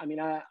actually.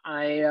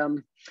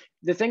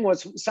 The thing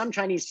was, some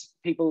Chinese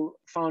people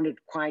found it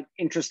quite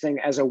interesting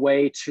as a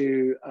way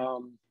to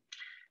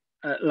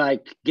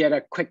like get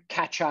a quick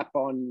catch up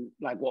on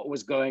like what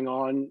was going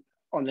on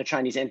the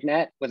Chinese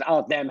internet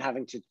without them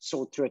having to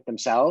sort through it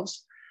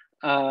themselves.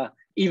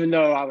 Even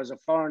though I was a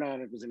foreigner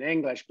and it was in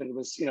English, but it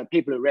was, you know,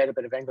 people who read a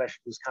bit of English,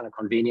 it was kind of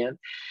convenient.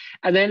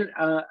 And then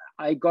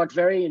I got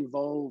very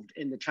involved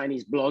in the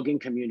Chinese blogging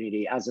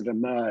community as it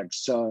emerged.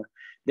 So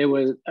there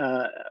was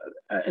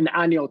an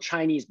annual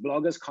Chinese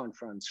bloggers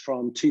conference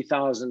from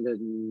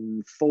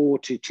 2004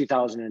 to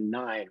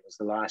 2009 was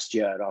the last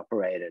year it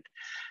operated.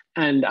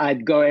 And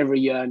I'd go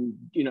every year, and,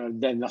 you know,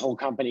 then the whole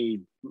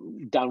company,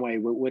 Dunway,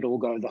 would all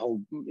go, the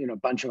whole, you know,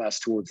 bunch of us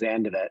towards the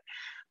end of it.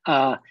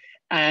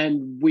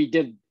 And we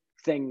did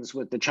things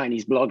with the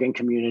Chinese blogging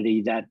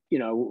community that, you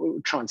know,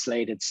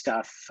 translated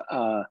stuff,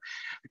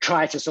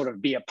 try to sort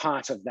of be a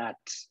part of that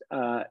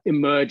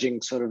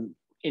emerging sort of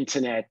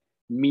internet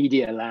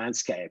media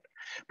landscape.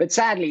 But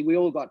sadly, we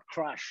all got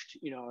crushed.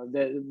 You know,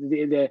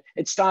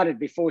 it started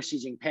before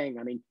Xi Jinping.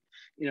 I mean,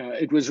 you know,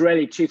 it was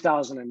really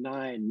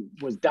 2009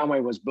 was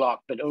Dunway was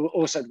blocked, but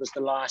also it was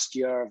the last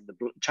year of the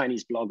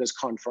Chinese bloggers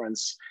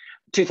conference.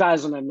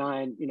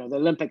 2009, you know, the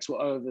Olympics were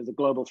over, the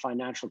global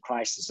financial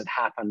crisis had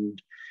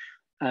happened.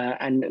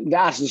 And the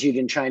attitude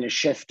in China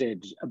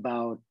shifted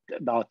about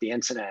the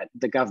internet,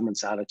 the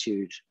government's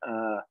attitude.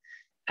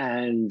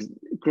 And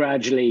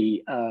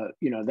gradually,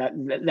 you know,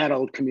 that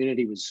old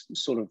community was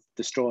sort of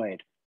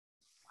destroyed.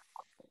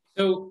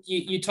 So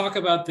you talk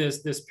about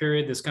this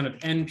period, this kind of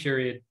end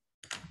period.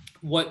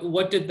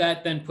 What did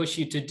that then push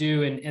you to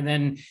do? And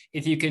then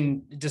if you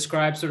can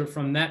describe sort of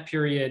from that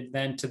period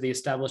then to the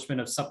establishment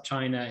of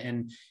SupChina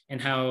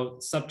and how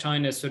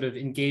SupChina is sort of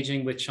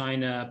engaging with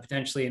China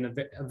potentially in a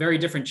very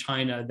different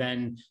China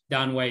than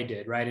Danwei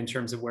did, right? In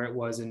terms of where it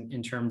was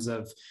in terms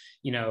of,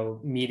 you know,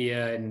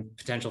 media and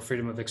potential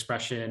freedom of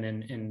expression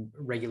and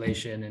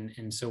regulation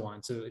and so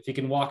on. So if you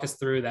can walk us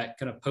through that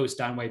kind of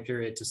post-Danwei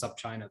period to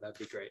SupChina, that'd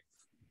be great.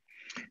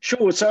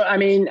 Sure. So, I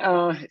mean,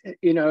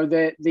 you know,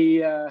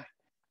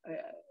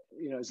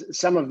 you know,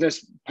 some of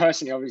this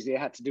personally, obviously,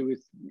 had to do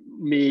with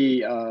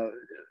me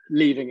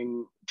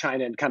leaving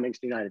China and coming to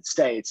the United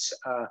States.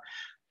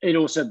 It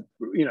also,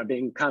 you know,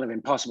 being kind of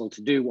impossible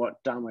to do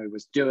what Danwei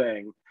was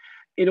doing.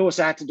 It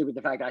also had to do with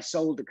the fact I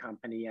sold the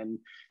company, and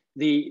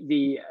the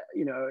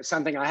you know,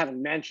 something I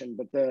haven't mentioned,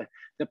 but the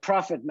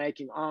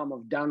profit-making arm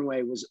of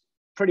Danwei was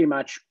pretty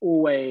much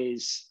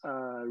always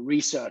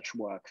research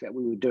work that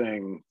we were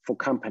doing for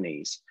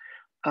companies.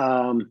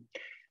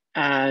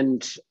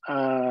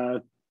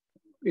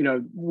 You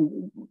know,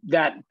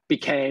 that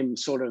became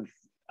sort of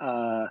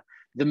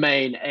the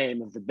main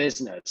aim of the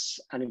business,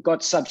 and it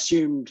got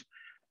subsumed.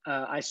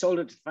 I sold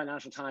it to the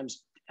Financial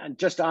Times, and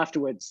just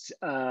afterwards,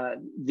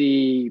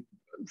 the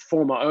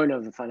former owner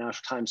of the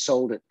Financial Times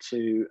sold it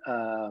to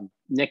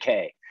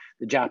Nikkei,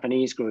 the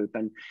Japanese group,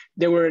 and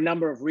there were a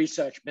number of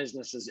research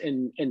businesses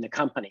in the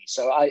company.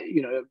 So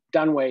you know,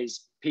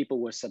 Dunway's people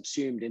were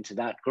subsumed into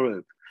that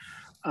group,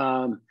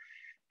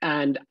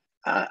 and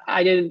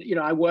I didn't, you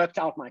know, I worked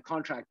out my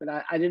contract, but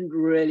I didn't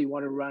really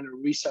want to run a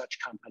research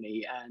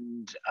company.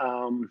 And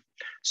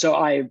so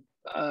you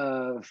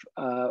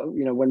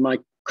know, when my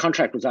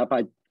contract was up,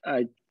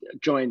 I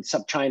joined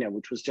SupChina,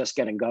 which was just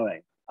getting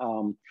going.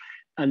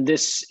 And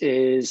this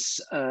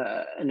is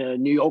a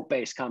New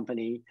York-based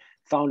company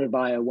founded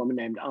by a woman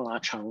named Anna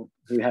Cheng,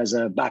 who has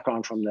a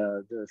background from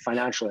the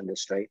financial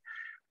industry.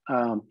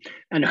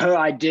 And her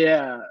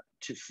idea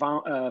to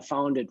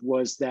found it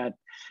was that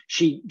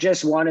she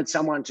just wanted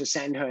someone to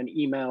send her an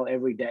email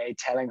every day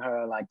telling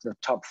her like the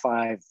top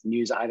 5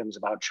 news items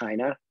about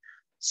China.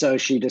 So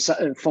she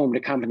formed a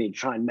company to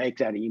try and make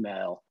that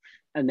email,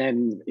 and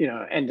then, you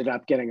know, ended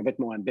up getting a bit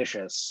more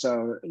ambitious.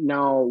 So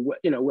now,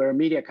 you know, we're a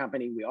media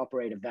company, we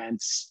operate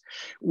events.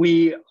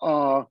 We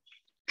are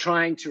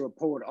trying to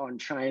report on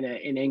China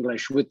in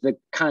English with the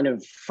kind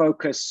of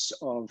focus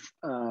of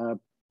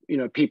you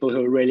know, people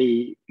who are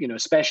really, you know,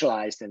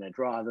 specialized in it,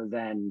 rather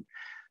than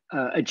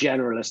a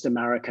generalist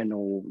American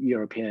or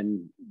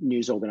European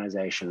news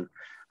organization.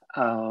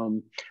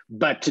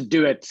 But to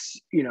do it,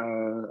 you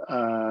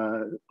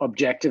know,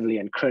 objectively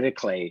and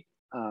critically,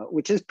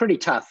 which is pretty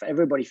tough.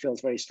 Everybody feels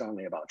very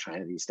strongly about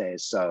China these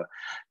days. So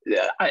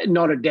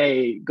not a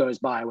day goes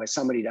by where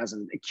somebody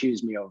doesn't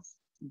accuse me of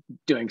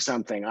doing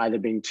something, either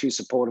being too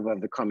supportive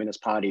of the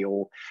Communist Party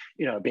or,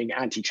 you know, being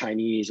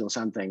anti-Chinese or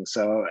something.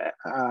 So,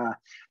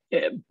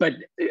 but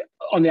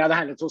on the other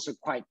hand, it's also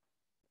quite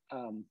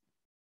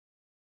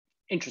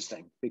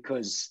interesting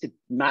because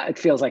it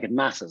feels like it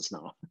matters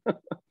now.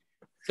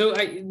 So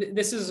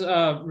this is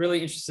really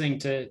interesting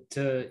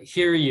to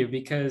hear you,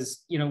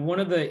 because, you know, one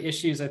of the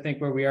issues I think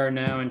where we are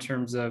now in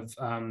terms of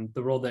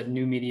the role that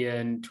new media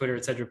and Twitter,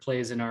 et cetera,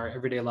 plays in our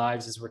everyday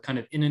lives is we're kind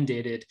of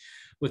inundated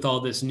with all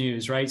this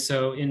news, right?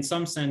 So in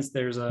some sense,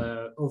 there's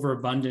a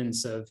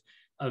overabundance of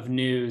of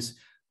news.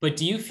 But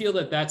do you feel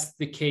that that's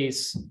the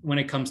case when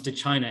it comes to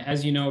China?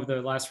 As you know, over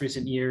the last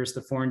recent years,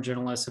 the foreign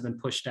journalists have been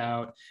pushed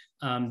out.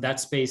 That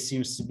space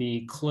seems to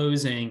be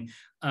closing.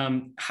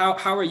 How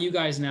are you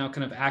guys now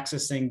kind of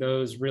accessing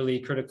those really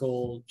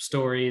critical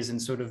stories and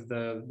sort of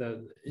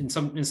the in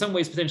some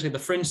ways potentially the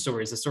fringe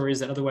stories, the stories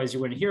that otherwise you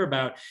wouldn't hear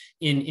about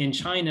in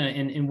China,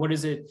 and what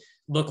does it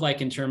look like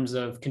in terms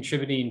of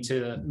contributing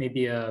to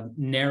maybe a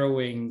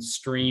narrowing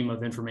stream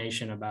of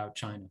information about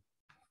China?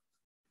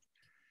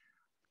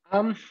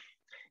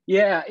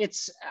 Yeah,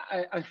 it's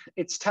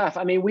tough.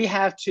 I mean, we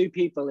have 2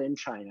 people in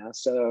China,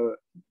 so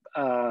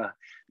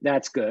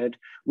that's good.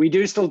 We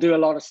do still do a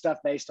lot of stuff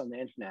based on the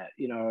internet.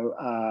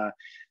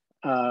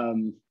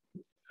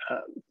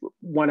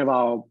 One of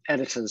our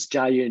editors,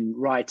 Jia Yun,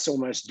 writes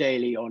almost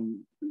daily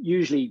on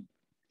usually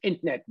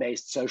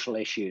internet-based social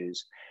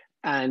issues,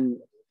 and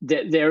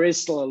there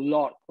is still a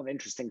lot of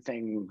interesting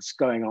things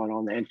going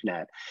on the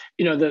internet.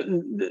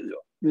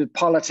 The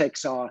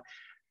politics are,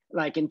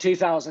 like in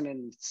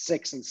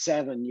 2006 and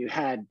 7, you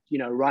had,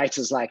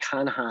 writers like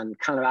Han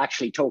kind of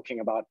actually talking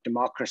about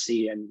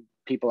democracy and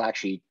people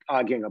actually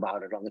arguing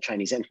about it on the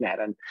Chinese internet.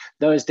 And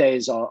those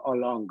days are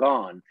long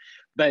gone.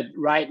 But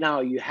right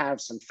now you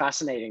have some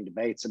fascinating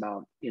debates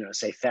about,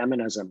 say,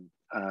 feminism,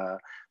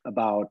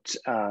 about,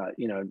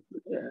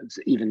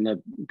 even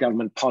the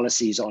government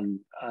policies on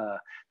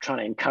trying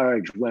to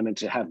encourage women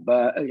to have,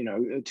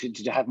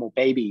 to have more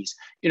babies.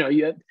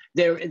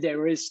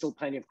 There is still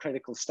plenty of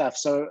critical stuff.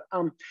 So,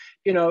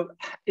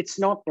 it's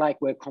not like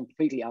we're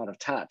completely out of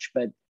touch,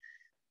 but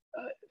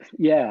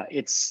yeah,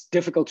 it's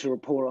difficult to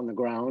report on the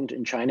ground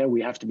in China.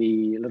 We have to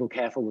be a little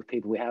careful with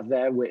people we have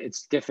there.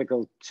 It's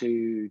difficult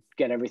to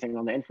get everything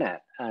on the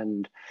internet.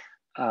 And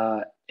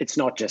it's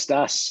not just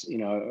us,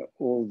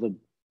 all the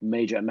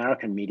major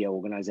American media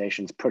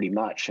organizations pretty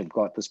much have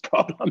got this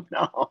problem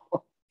now.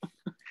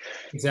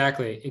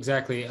 Exactly.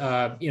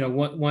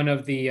 One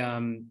of the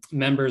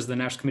members of the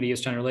National Committee of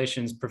China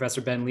Relations,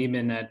 Professor Ben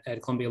Lehman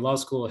at Columbia Law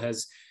School,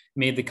 has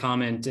made the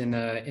comment in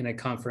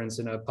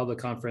a public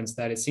conference,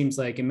 that it seems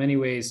like in many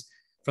ways,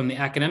 from the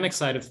academic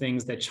side of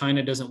things, that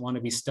China doesn't want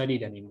to be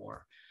studied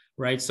anymore.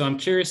 Right. So I'm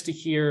curious to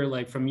hear,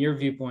 like, from your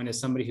viewpoint as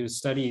somebody who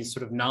studies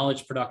sort of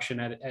knowledge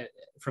production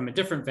from a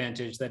different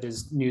vantage, that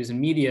is news and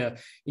media,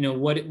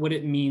 what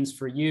it means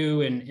for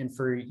you and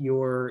for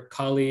your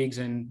colleagues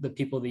and the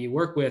people that you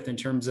work with in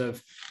terms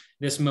of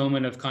this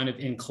moment of kind of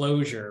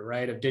enclosure,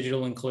 right, of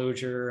digital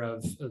enclosure,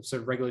 of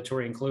sort of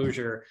regulatory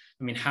enclosure.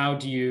 I mean, how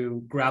do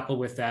you grapple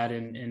with that?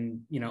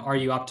 And are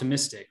you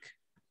optimistic?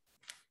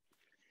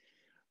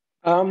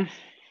 I'm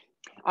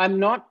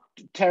not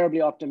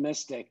terribly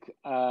optimistic,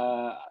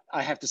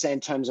 I have to say, in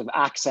terms of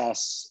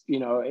access.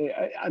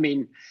 I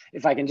mean,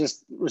 if I can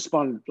just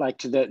respond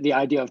to the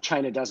idea of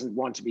China doesn't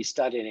want to be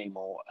studied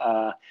anymore.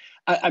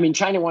 I mean,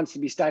 China wants to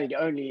be studied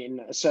only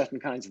in certain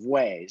kinds of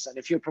ways. And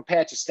if you're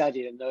prepared to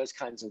study it in those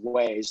kinds of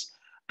ways,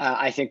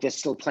 I think there's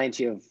still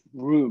plenty of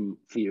room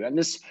for you. And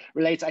this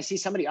relates, I see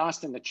somebody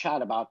asked in the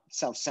chat about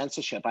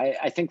self-censorship.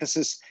 I think this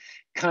is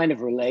kind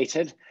of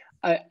related.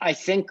 I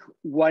think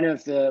one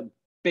of the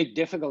big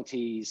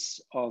difficulties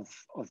of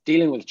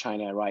dealing with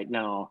China right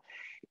now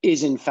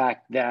is, in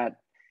fact, that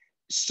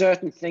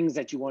certain things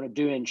that you want to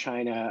do in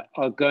China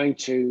are going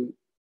to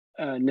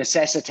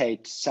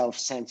necessitate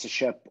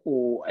self-censorship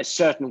or a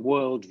certain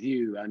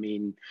worldview. I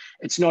mean,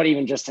 it's not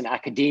even just in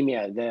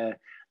academia.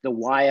 The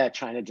Wire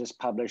China just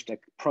published a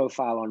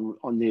profile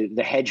on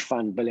the hedge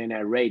fund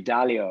billionaire Ray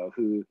Dalio,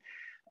 who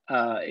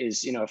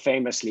is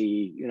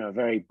famously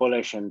very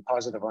bullish and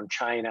positive on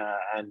China.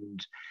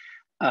 And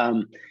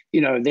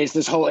there's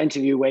this whole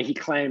interview where he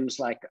claims,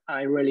 like,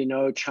 I really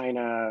know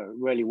China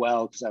really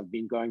well because I've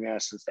been going there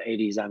since the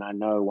 80s and I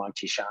know Wang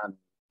Qishan,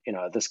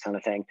 this kind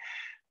of thing.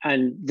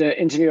 And the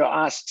interviewer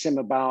asks him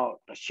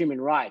about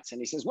human rights,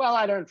 and he says, well,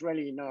 I don't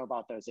really know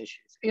about those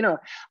issues.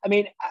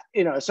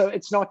 So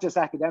it's not just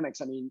academics.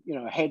 I mean,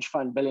 hedge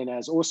fund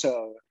billionaires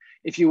also,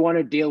 if you want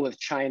to deal with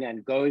China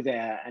and go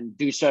there and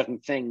do certain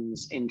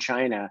things in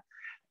China,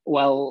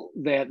 well,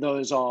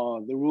 those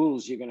are the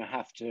rules you're going to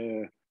have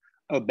to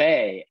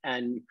obey.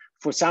 And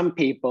for some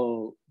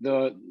people,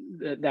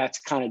 that's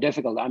kind of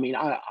difficult. I mean,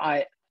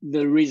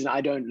 the reason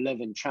I don't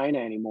live in China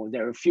anymore,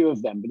 there are a few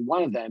of them, but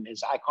one of them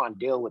is I can't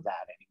deal with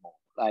that anymore.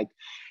 Like,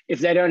 if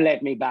they don't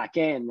let me back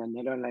in, then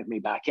they don't let me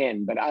back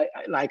in. But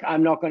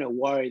I'm not going to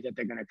worry that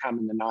they're going to come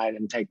in the night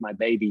and take my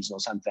babies or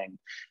something,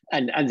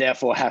 and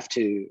therefore have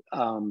to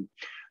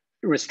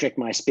restrict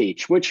my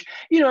speech, which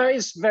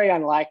is very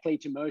unlikely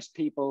to most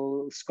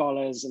people,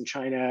 scholars in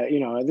China.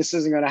 This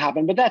isn't going to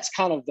happen. But that's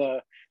kind of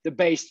the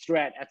base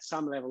threat at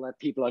some level that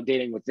people are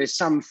dealing with. There's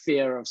some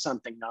fear of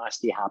something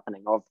nasty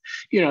happening. Of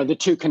the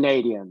 2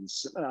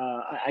 Canadians,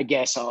 I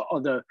guess,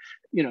 or the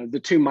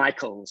 2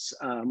 Michaels,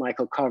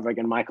 Michael Kovrig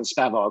and Michael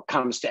Spavor,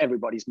 comes to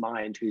everybody's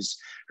mind who's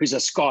a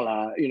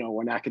scholar,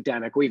 or an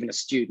academic, or even a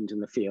student in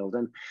the field.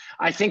 And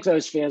I think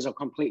those fears are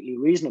completely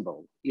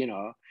reasonable.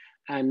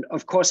 And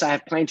of course, I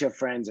have plenty of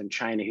friends in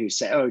China who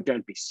say, "Oh,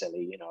 don't be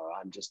silly. You know,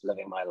 I'm just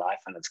living my life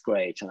and it's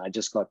great. And I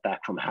just got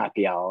back from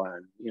happy hour.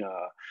 And, you know,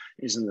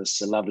 isn't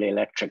this a lovely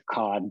electric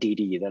car,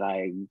 Didi, that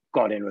I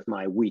got in with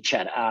my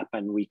WeChat app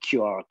and we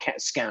QR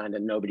scanned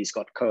and nobody's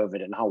got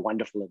COVID and how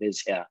wonderful it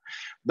is here."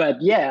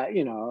 But yeah,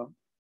 you know,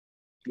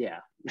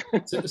 yeah.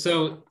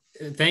 So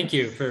thank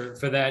you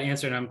for that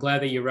answer. And I'm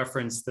glad that you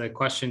referenced the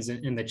questions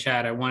in the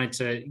chat. I wanted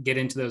to get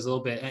into those a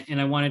little bit. And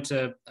I wanted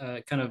to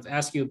kind of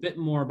ask you a bit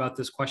more about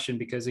this question,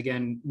 because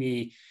again,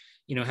 we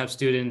have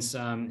students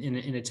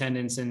in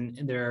attendance, and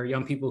there are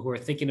young people who are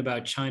thinking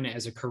about China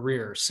as a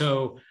career.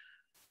 So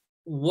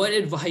what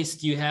advice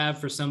do you have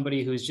for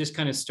somebody who's just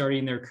kind of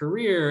starting their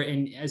career?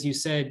 And as you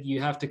said, you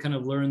have to kind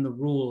of learn the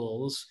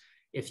rules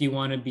if you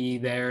want to be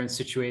there and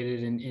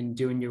situated and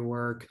doing your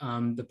work.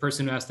 The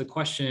person who asked the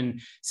question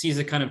sees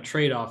a kind of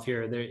trade-off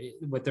here.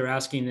 What they're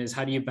asking is,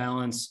 how do you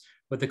balance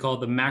what they call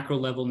the macro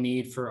level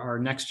need for our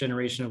next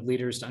generation of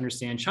leaders to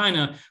understand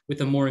China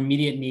with a more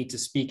immediate need to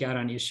speak out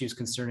on issues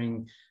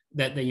concerning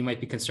that you might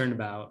be concerned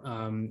about,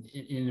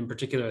 in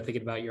particular,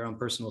 thinking about your own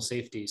personal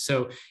safety.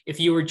 So if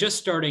you were just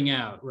starting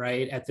out,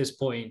 right, at this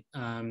point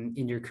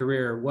in your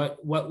career,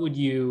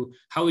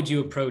 how would you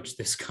approach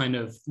this kind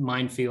of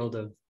minefield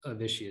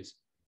of issues?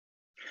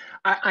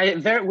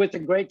 With a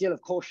great deal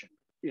of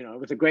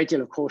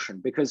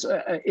caution, because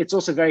it's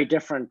also very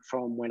different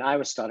from when I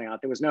was starting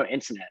out. There was no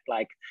internet.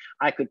 Like,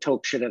 I could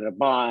talk shit at a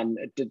bar and,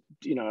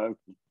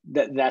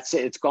 that's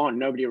it, it's gone.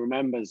 Nobody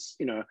remembers,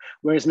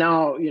 whereas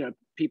now,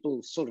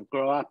 people sort of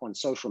grow up on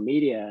social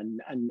media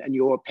and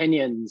your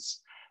opinions,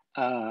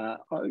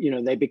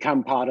 they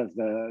become part of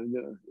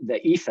the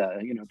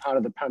ether, part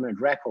of the permanent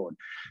record.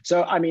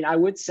 So, I mean, I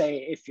would say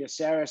if you're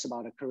serious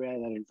about a career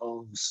that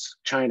involves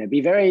China,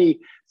 be very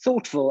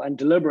thoughtful and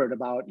deliberate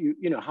about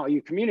how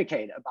you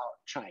communicate about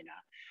China.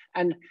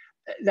 And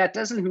that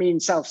doesn't mean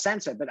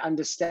self-censor, but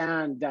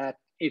understand that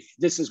if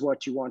this is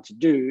what you want to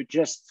do,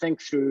 just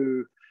think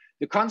through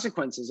the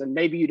consequences. And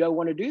maybe you don't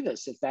want to do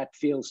this if that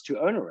feels too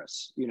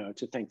onerous,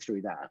 to think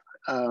through that.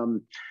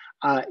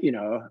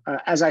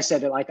 As I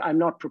said, like, I'm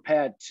not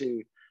prepared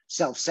to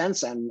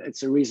self-censor, and it's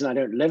the reason I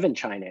don't live in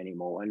China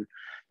anymore. And,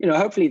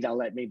 hopefully they'll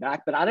let me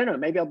back, but I don't know,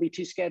 maybe I'll be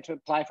too scared to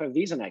apply for a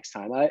visa next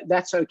time.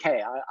 That's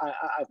okay.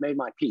 I've made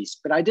my peace,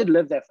 but I did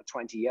live there for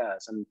 20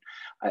 years. And,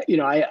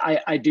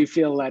 I do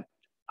feel that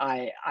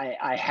I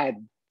had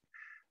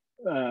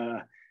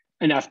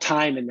enough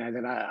time in there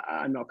that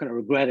I'm not going to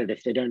regret it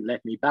if they don't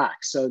let me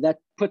back. So that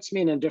puts me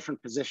in a different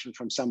position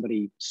from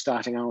somebody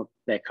starting out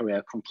their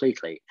career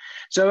completely.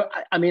 So,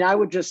 I mean, I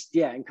would just,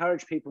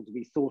 encourage people to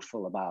be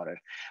thoughtful about it.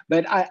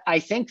 But I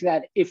think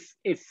that if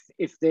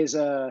there's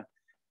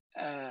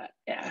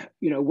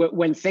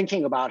when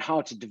thinking about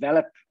how to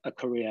develop a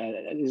career,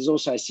 there's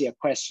also, I see a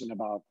question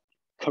about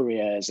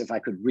careers, if I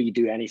could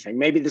redo anything.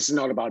 Maybe this is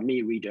not about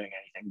me redoing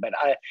anything, but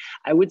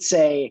I would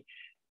say,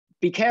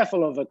 be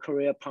careful of a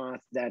career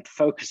path that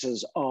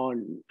focuses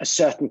on a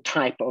certain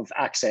type of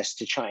access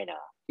to China.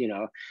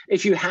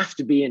 If you have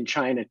to be in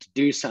China to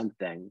do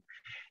something,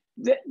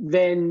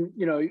 then,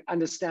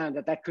 understand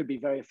that could be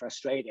very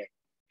frustrating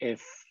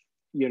if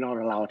you're not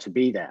allowed to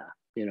be there,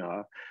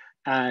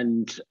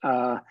 and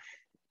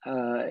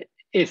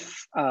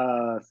if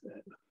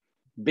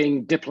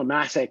being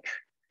diplomatic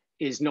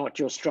is not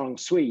your strong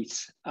suite,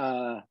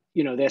 there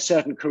are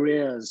certain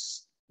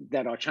careers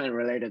that are China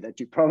related that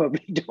you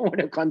probably don't want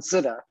to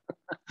consider.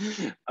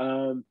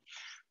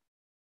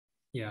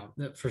 Yeah,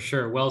 for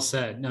sure. Well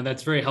said. No,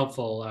 that's very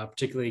helpful,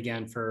 particularly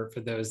again for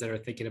those that are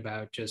thinking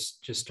about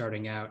just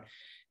starting out.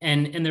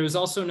 And there was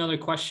also another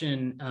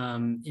question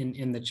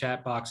in the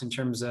chat box in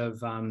terms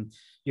of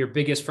your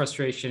biggest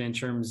frustration in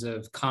terms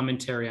of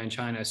commentary on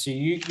China. So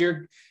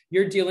you're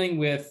dealing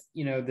with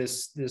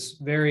this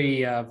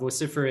very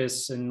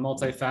vociferous and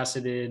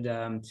multifaceted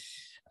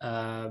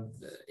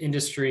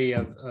industry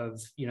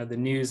of the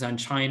news on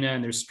China,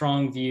 and there's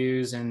strong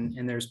views,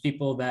 and there's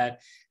people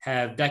that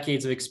have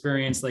decades of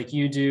experience like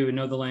you do and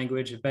know the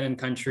language, have been in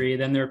country.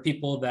 Then there are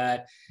people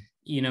that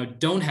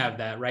don't have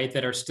that, right,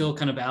 that are still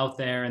kind of out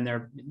there and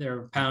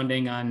they're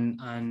pounding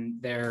on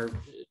their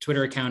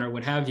Twitter account or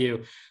what have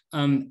you.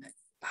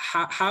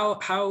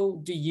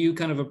 How do you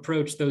kind of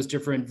approach those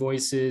different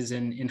voices,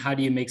 and how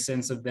do you make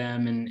sense of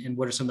them, and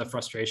what are some of the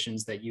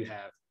frustrations that you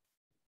have?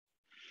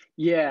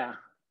 Yeah.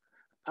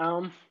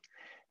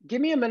 Give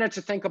me a minute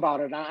to think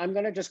about it. I'm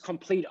going to just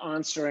complete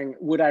answering,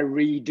 would I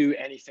redo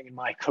anything in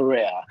my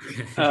career?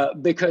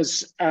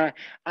 Because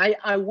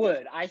I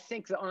would. I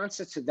think the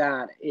answer to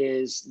that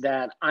is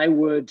that I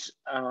would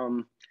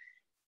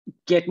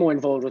get more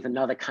involved with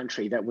another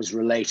country that was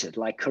related,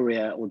 like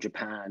Korea or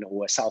Japan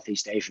or a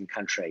Southeast Asian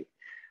country.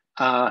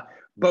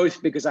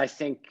 Both because I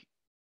think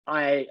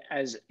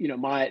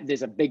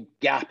there's a big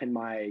gap in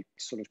my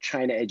sort of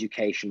China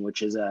education,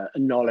 which is a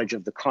knowledge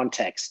of the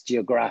context,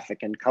 geographic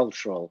and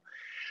cultural,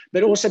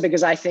 but also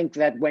because I think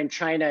that when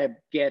China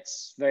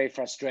gets very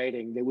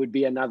frustrating, there would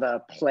be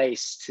another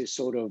place to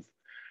sort of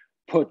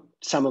put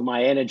some of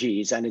my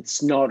energies, and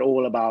it's not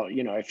all about,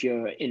 if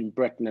you're in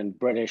Britain and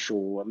British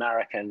or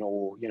American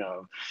or,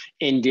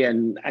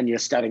 Indian and you're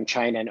studying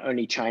China and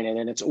only China,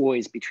 then it's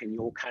always between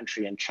your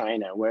country and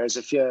China. Whereas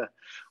if you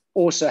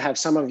also have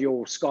some of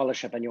your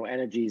scholarship and your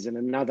energies in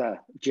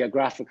another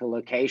geographical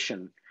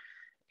location,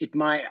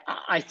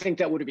 I think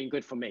that would have been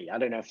good for me. I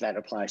don't know if that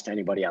applies to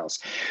anybody else.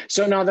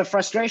 So now the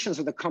frustrations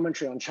with the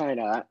commentary on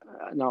China,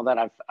 now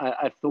that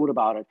I've thought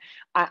about it,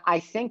 I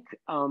think,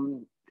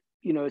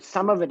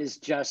 some of it is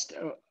just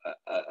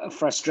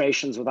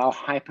frustrations with our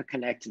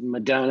hyper-connected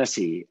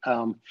modernity.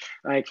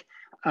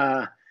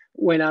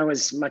 When I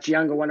was much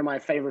younger, one of my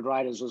favorite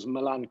writers was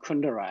Milan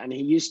Kundera, and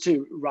he used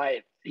to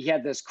write, he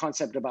had this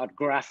concept about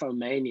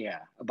graphomania,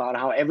 about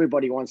how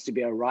everybody wants to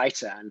be a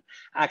writer. And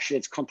actually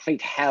it's complete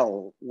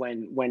hell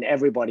when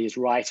everybody is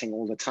writing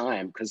all the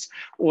time, because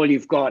all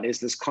you've got is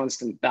this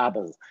constant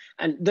babble.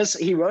 And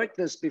he wrote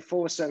this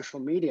before social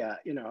media,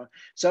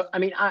 So,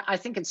 I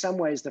think in some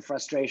ways the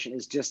frustration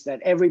is just that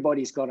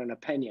everybody's got an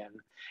opinion.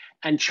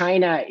 And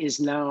China is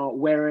now,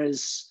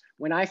 whereas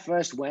when I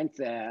first went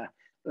there,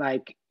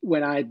 like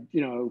when I,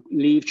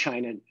 leave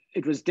China,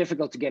 it was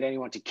difficult to get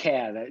anyone to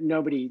care. That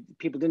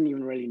people didn't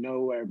even really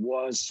know where it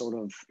was, sort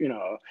of,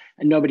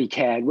 and nobody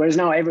cared. Whereas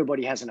now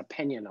everybody has an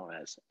opinion on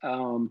it.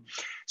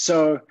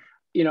 So,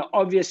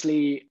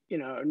 obviously,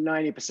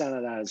 90%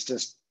 of that is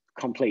just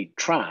complete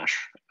trash.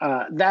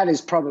 That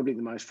is probably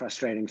the most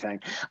frustrating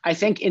thing. I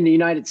think in the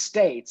United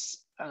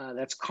States,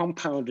 that's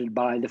compounded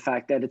by the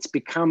fact that it's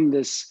become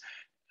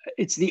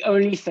it's the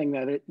only thing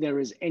that there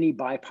is any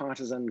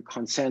bipartisan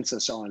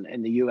consensus on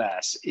in the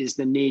US is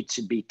the need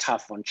to be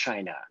tough on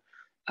China.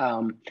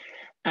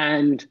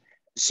 And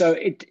so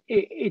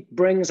it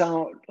brings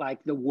out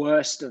like the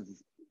worst of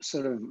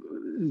sort of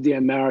the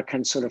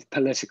American sort of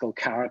political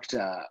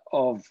character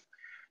of,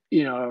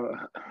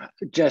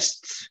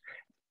 just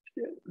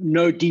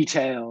no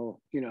detail,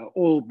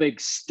 all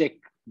big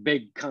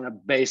kind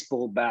of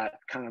baseball bat,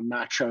 kind of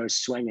macho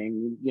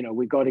swinging,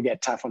 we got to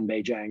get tough on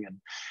Beijing. And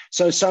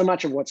so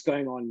much of what's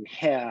going on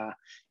here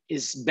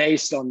is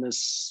based on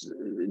this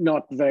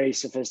not very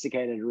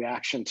sophisticated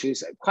reaction to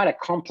quite a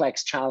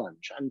complex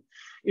challenge. And,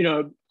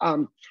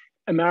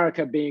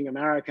 America being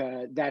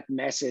America, that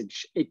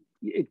message, it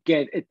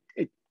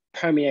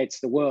permeates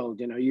the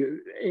world.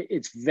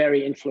 It's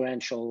very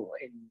influential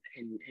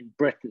in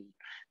Britain.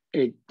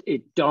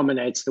 It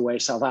dominates the way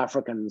South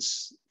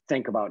Africans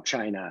think about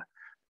China.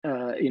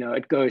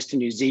 It goes to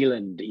New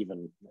Zealand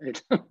even.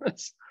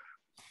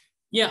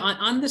 Yeah,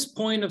 on this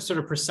point of sort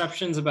of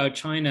perceptions about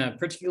China,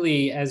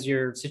 particularly as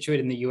you're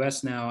situated in the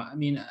US now,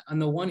 on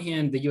the one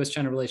hand, the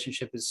US-China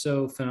relationship is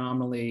so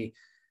phenomenally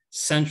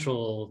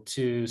central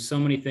to so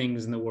many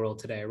things in the world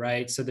today,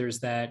 right? So there's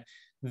that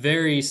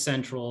very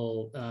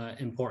central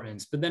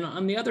importance. But then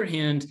on the other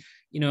hand,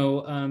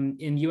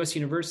 in US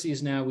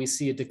universities now, we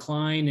see a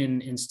decline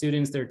in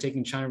students that are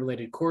taking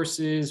China-related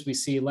courses. We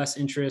see less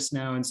interest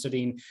now in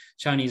studying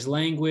Chinese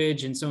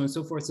language and so on and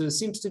so forth. So it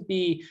seems to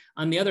be,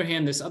 on the other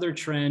hand, this other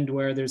trend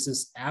where there's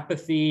this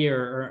apathy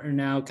or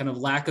now kind of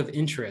lack of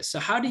interest. So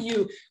how do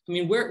you,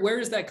 where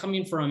is that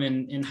coming from,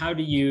 and how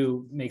do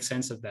you make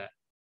sense of that?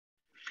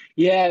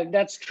 Yeah,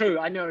 that's true.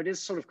 I know it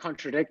is sort of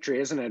contradictory,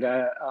 isn't it?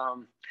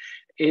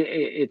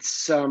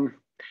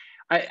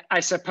 I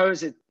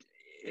suppose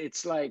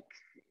it's like,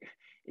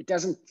 it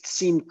doesn't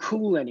seem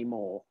cool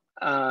anymore.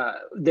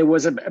 There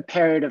was a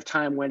period of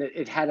time when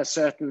it had a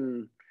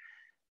certain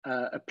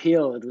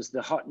appeal. It was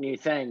the hot new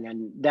thing,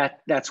 and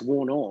that's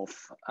worn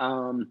off.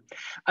 I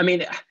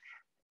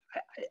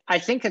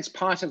think it's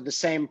part of the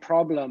same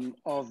problem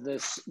of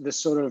this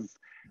sort of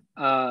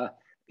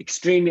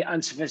extremely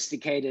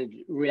unsophisticated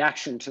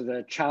reaction to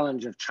the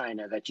challenge of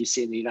China that you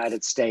see in the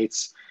United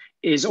States,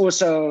 is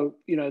also,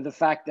 the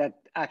fact that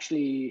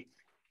actually,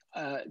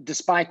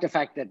 despite the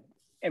fact that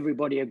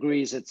everybody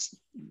agrees it's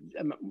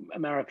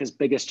America's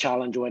biggest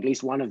challenge, or at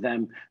least one of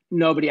them,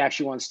 nobody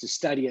actually wants to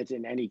study it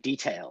in any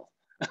detail.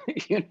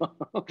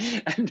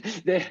 And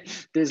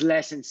there's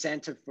less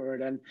incentive for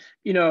it. And,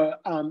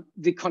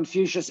 the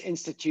Confucius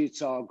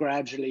Institutes are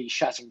gradually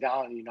shutting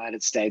down in the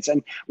United States.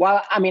 And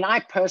while, I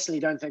personally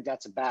don't think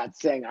that's a bad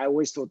thing. I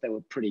always thought they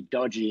were pretty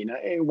dodgy,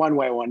 in one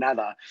way or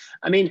another.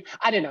 I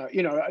don't know,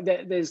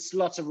 there's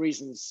lots of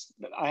reasons.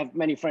 I have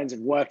many friends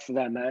who've worked for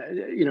them.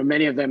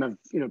 Many of them have,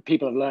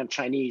 people have learned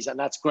Chinese, and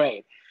that's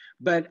great.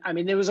 But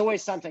there was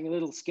always something a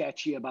little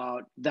sketchy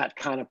about that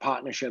kind of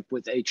partnership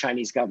with a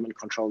Chinese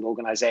government-controlled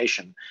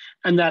organization,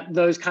 and that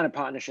those kind of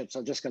partnerships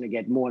are just going to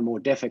get more and more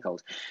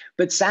difficult.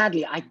 But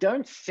sadly, I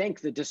don't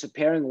think the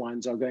disappearing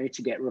ones are going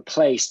to get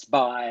replaced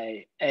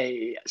by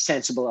a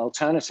sensible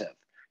alternative.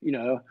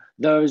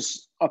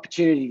 Those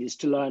opportunities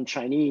to learn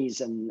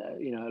Chinese and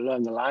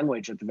learn the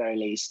language at the very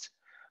least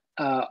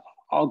are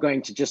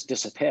going to just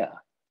disappear.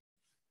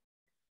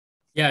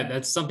 Yeah,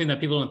 that's something that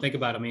people don't think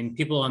about.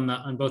 People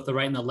on both the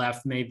right and the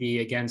left may be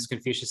against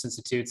Confucius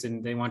Institutes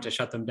and they want to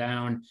shut them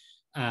down,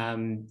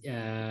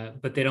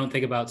 but they don't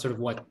think about sort of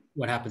what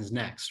happens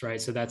next,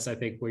 right? So that's, I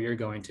think, where you're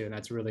going to, and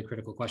that's a really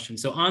critical question.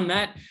 So on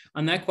that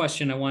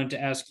question, I wanted to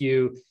ask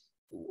you,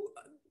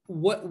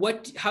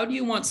 how do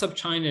you want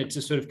SupChina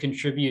to sort of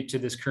contribute to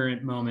this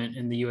current moment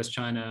in the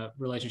U.S.-China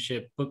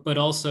relationship, but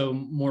also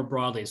more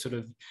broadly, sort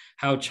of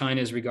how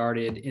China is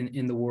regarded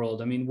in the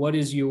world? I mean, what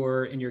is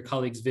your and your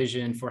colleagues'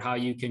 vision for how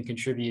you can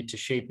contribute to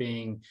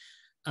shaping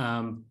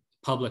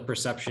public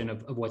perception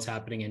of what's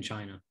happening in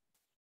China?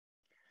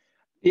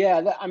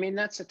 Yeah, I mean,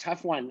 that's a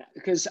tough one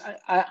because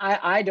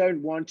I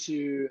don't want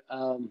to,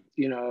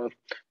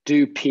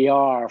 do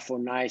PR for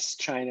nice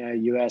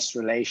China-US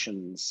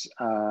relations.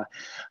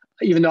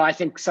 Even though I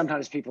think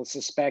sometimes people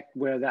suspect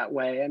we're that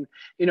way. And,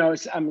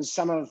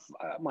 some of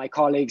my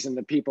colleagues and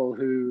the people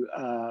who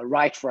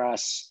write for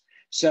us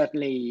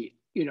certainly,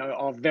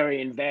 are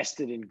very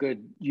invested in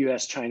good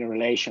US-China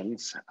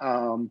relations.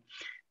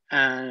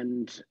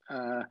 And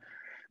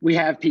we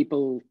have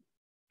people,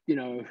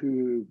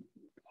 who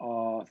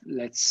are,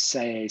 let's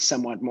say,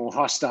 somewhat more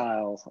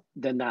hostile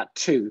than that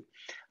too.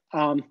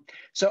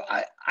 So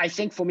I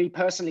think for me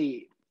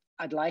personally,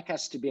 I'd like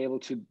us to be able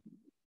to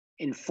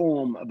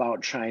inform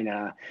about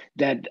China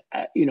that,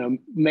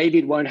 maybe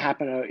it won't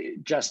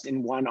happen just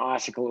in one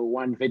article or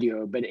one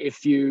video, but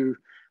if you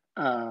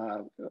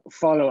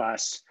follow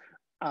us,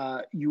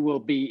 you will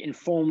be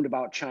informed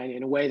about China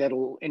in a way that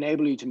will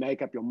enable you to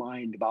make up your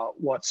mind about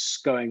what's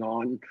going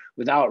on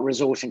without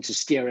resorting to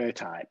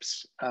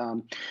stereotypes.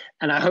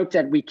 And I hope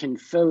that we can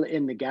fill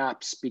in the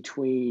gaps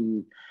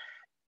between,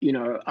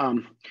 Jamil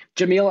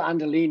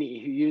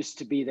Andalini, who used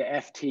to be the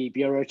FT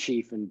bureau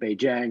chief in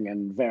Beijing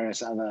and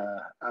various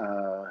other,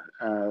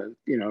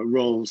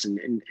 roles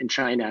in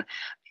China.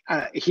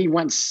 He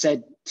once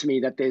said to me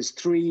that there's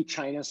 3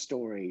 China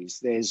stories.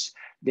 There's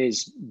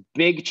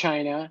big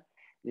China,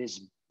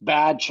 there's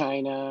bad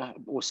China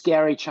or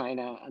scary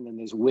China, and then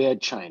there's weird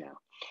China.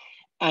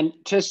 And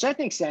to a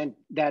certain extent,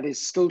 that is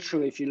still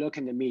true if you look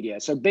in the media.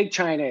 So big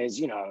China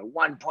is,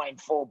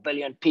 1.4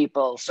 billion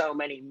people, so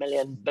many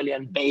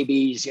billion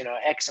babies,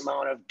 X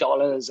amount of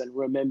dollars and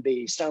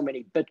renminbi, so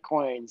many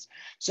Bitcoins,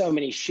 so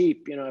many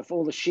sheep. If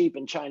all the sheep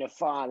in China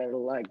fart,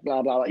 it'll like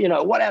blah, blah,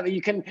 blah, whatever.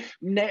 You can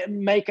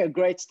make a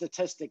great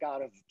statistic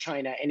out of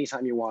China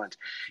anytime you want.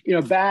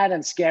 Bad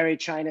and scary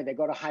China, they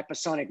got a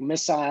hypersonic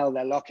missile,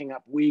 they're locking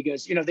up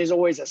Uyghurs. There's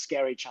always a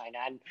scary China.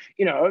 And,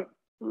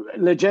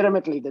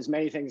 legitimately, there's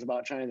many things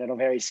about China that are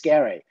very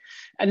scary.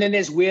 And then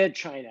there's weird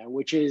China,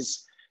 which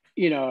is,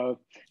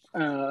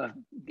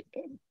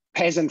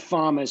 peasant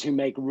farmers who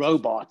make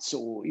robots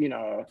or,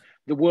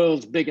 the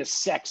world's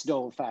biggest sex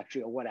doll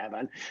factory or whatever.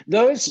 And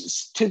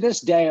those, to this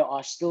day,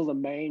 are still the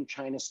main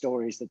China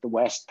stories that the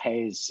West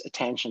pays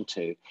attention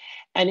to.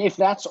 And if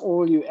that's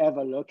all you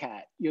ever look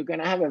at, you're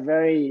going to have a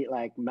very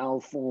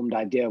malformed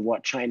idea of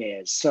what China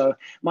is. So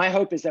my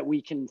hope is that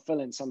we can fill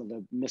in some of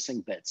the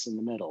missing bits in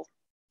the middle.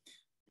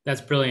 That's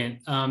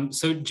brilliant.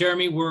 So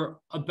Jeremy, we're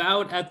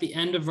about at the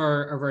end of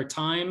our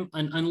time.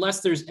 And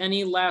unless there's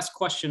any last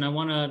question, I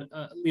want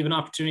to leave an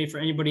opportunity for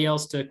anybody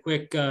else to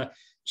quick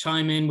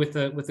chime in with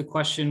a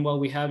question while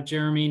we have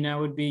Jeremy.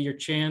 Now would be your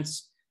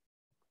chance.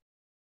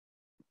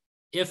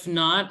 If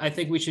not, I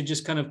think we should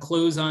just kind of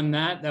close on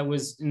that. That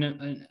was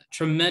a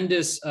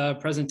tremendous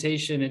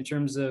presentation in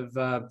terms of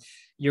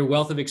your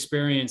wealth of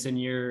experience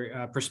and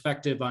your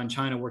perspective on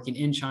China, working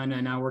in China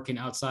and now working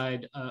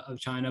outside of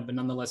China, but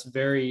nonetheless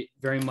very,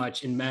 very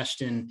much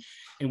enmeshed in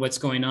what's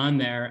going on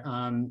there.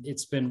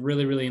 It's been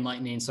really, really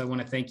enlightening. So I want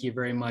to thank you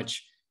very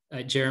much,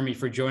 Jeremy,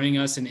 for joining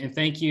us. And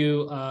thank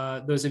you,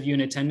 those of you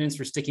in attendance,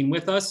 for sticking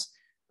with us.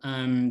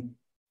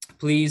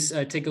 Please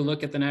take a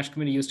look at the National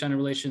Committee U.S.-China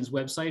Relations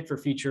website for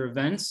future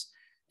events.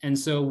 And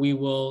so we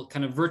will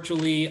kind of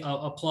virtually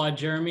applaud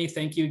Jeremy.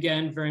 Thank you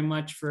again very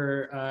much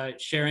for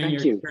sharing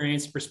your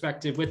experience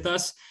perspective with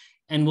us.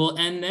 And we'll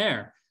end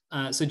there.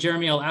 So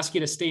Jeremy, I'll ask you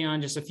to stay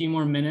on just a few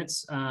more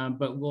minutes,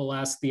 but we'll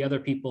ask the other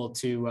people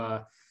to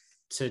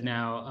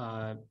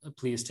now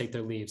please take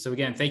their leave. So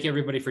again, thank you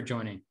everybody for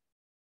joining.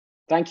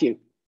 Thank you.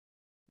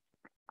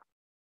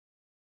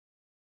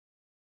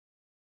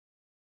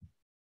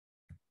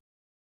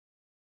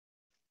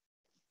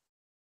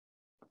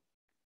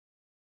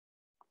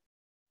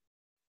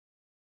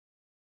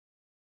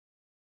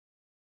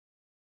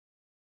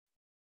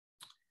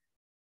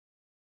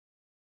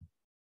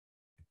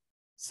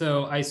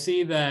 So I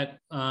see that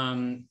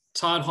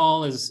Todd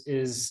Hall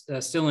is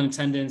still in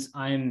attendance.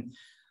 I'm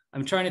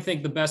trying to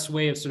think the best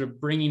way of sort of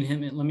bringing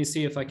him in. Let me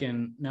see if I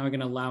can, now I'm going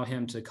to allow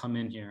him to come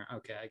in here.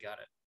 Okay, I got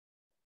it.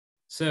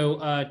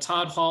 So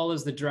Todd Hall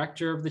is the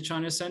director of the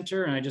China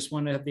Center, and I just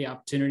want to have the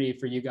opportunity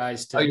for you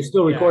guys to— Are you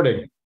still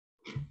recording?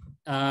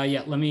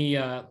 Yeah, let me,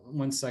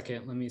 1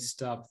 second, let me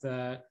stop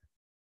that.